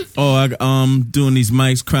 Jordan? Oh, I'm doing these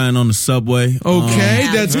mics crying on the subway. Okay,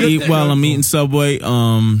 that's good. Eat while I'm eating Subway.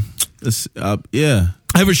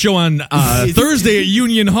 I have a show on Thursday at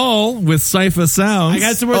Union Hall with Cypher Sounds. I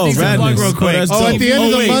got some more things to plug real quick. At the end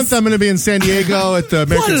of the month, I'm going to be in San Diego at the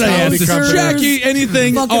American Comedy Company. Jackie,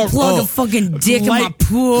 anything? Fucking plug a fucking dick in my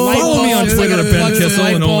pool. Follow me on Twitter at Ben Kissel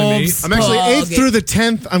and only me. I'm actually 8th through the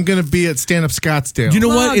 10th. I'm going to be at Stand Up Scottsdale. You know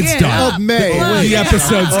what? It's done. Of May. The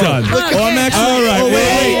episode's done. I'm actually. All right, hold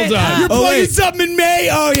on. You're plugging something in May?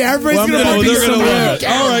 Oh, yeah. Everybody's going to Oh, plug they're something. gonna wear it.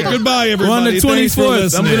 All right, goodbye, everybody. On the Thanks for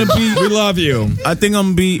 24th, I'm listening. gonna be. We love you. I think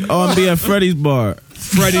I'm gonna be at Freddy's Bar.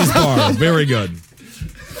 Freddy's Bar. Very good.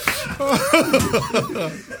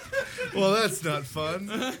 Well, that's not fun.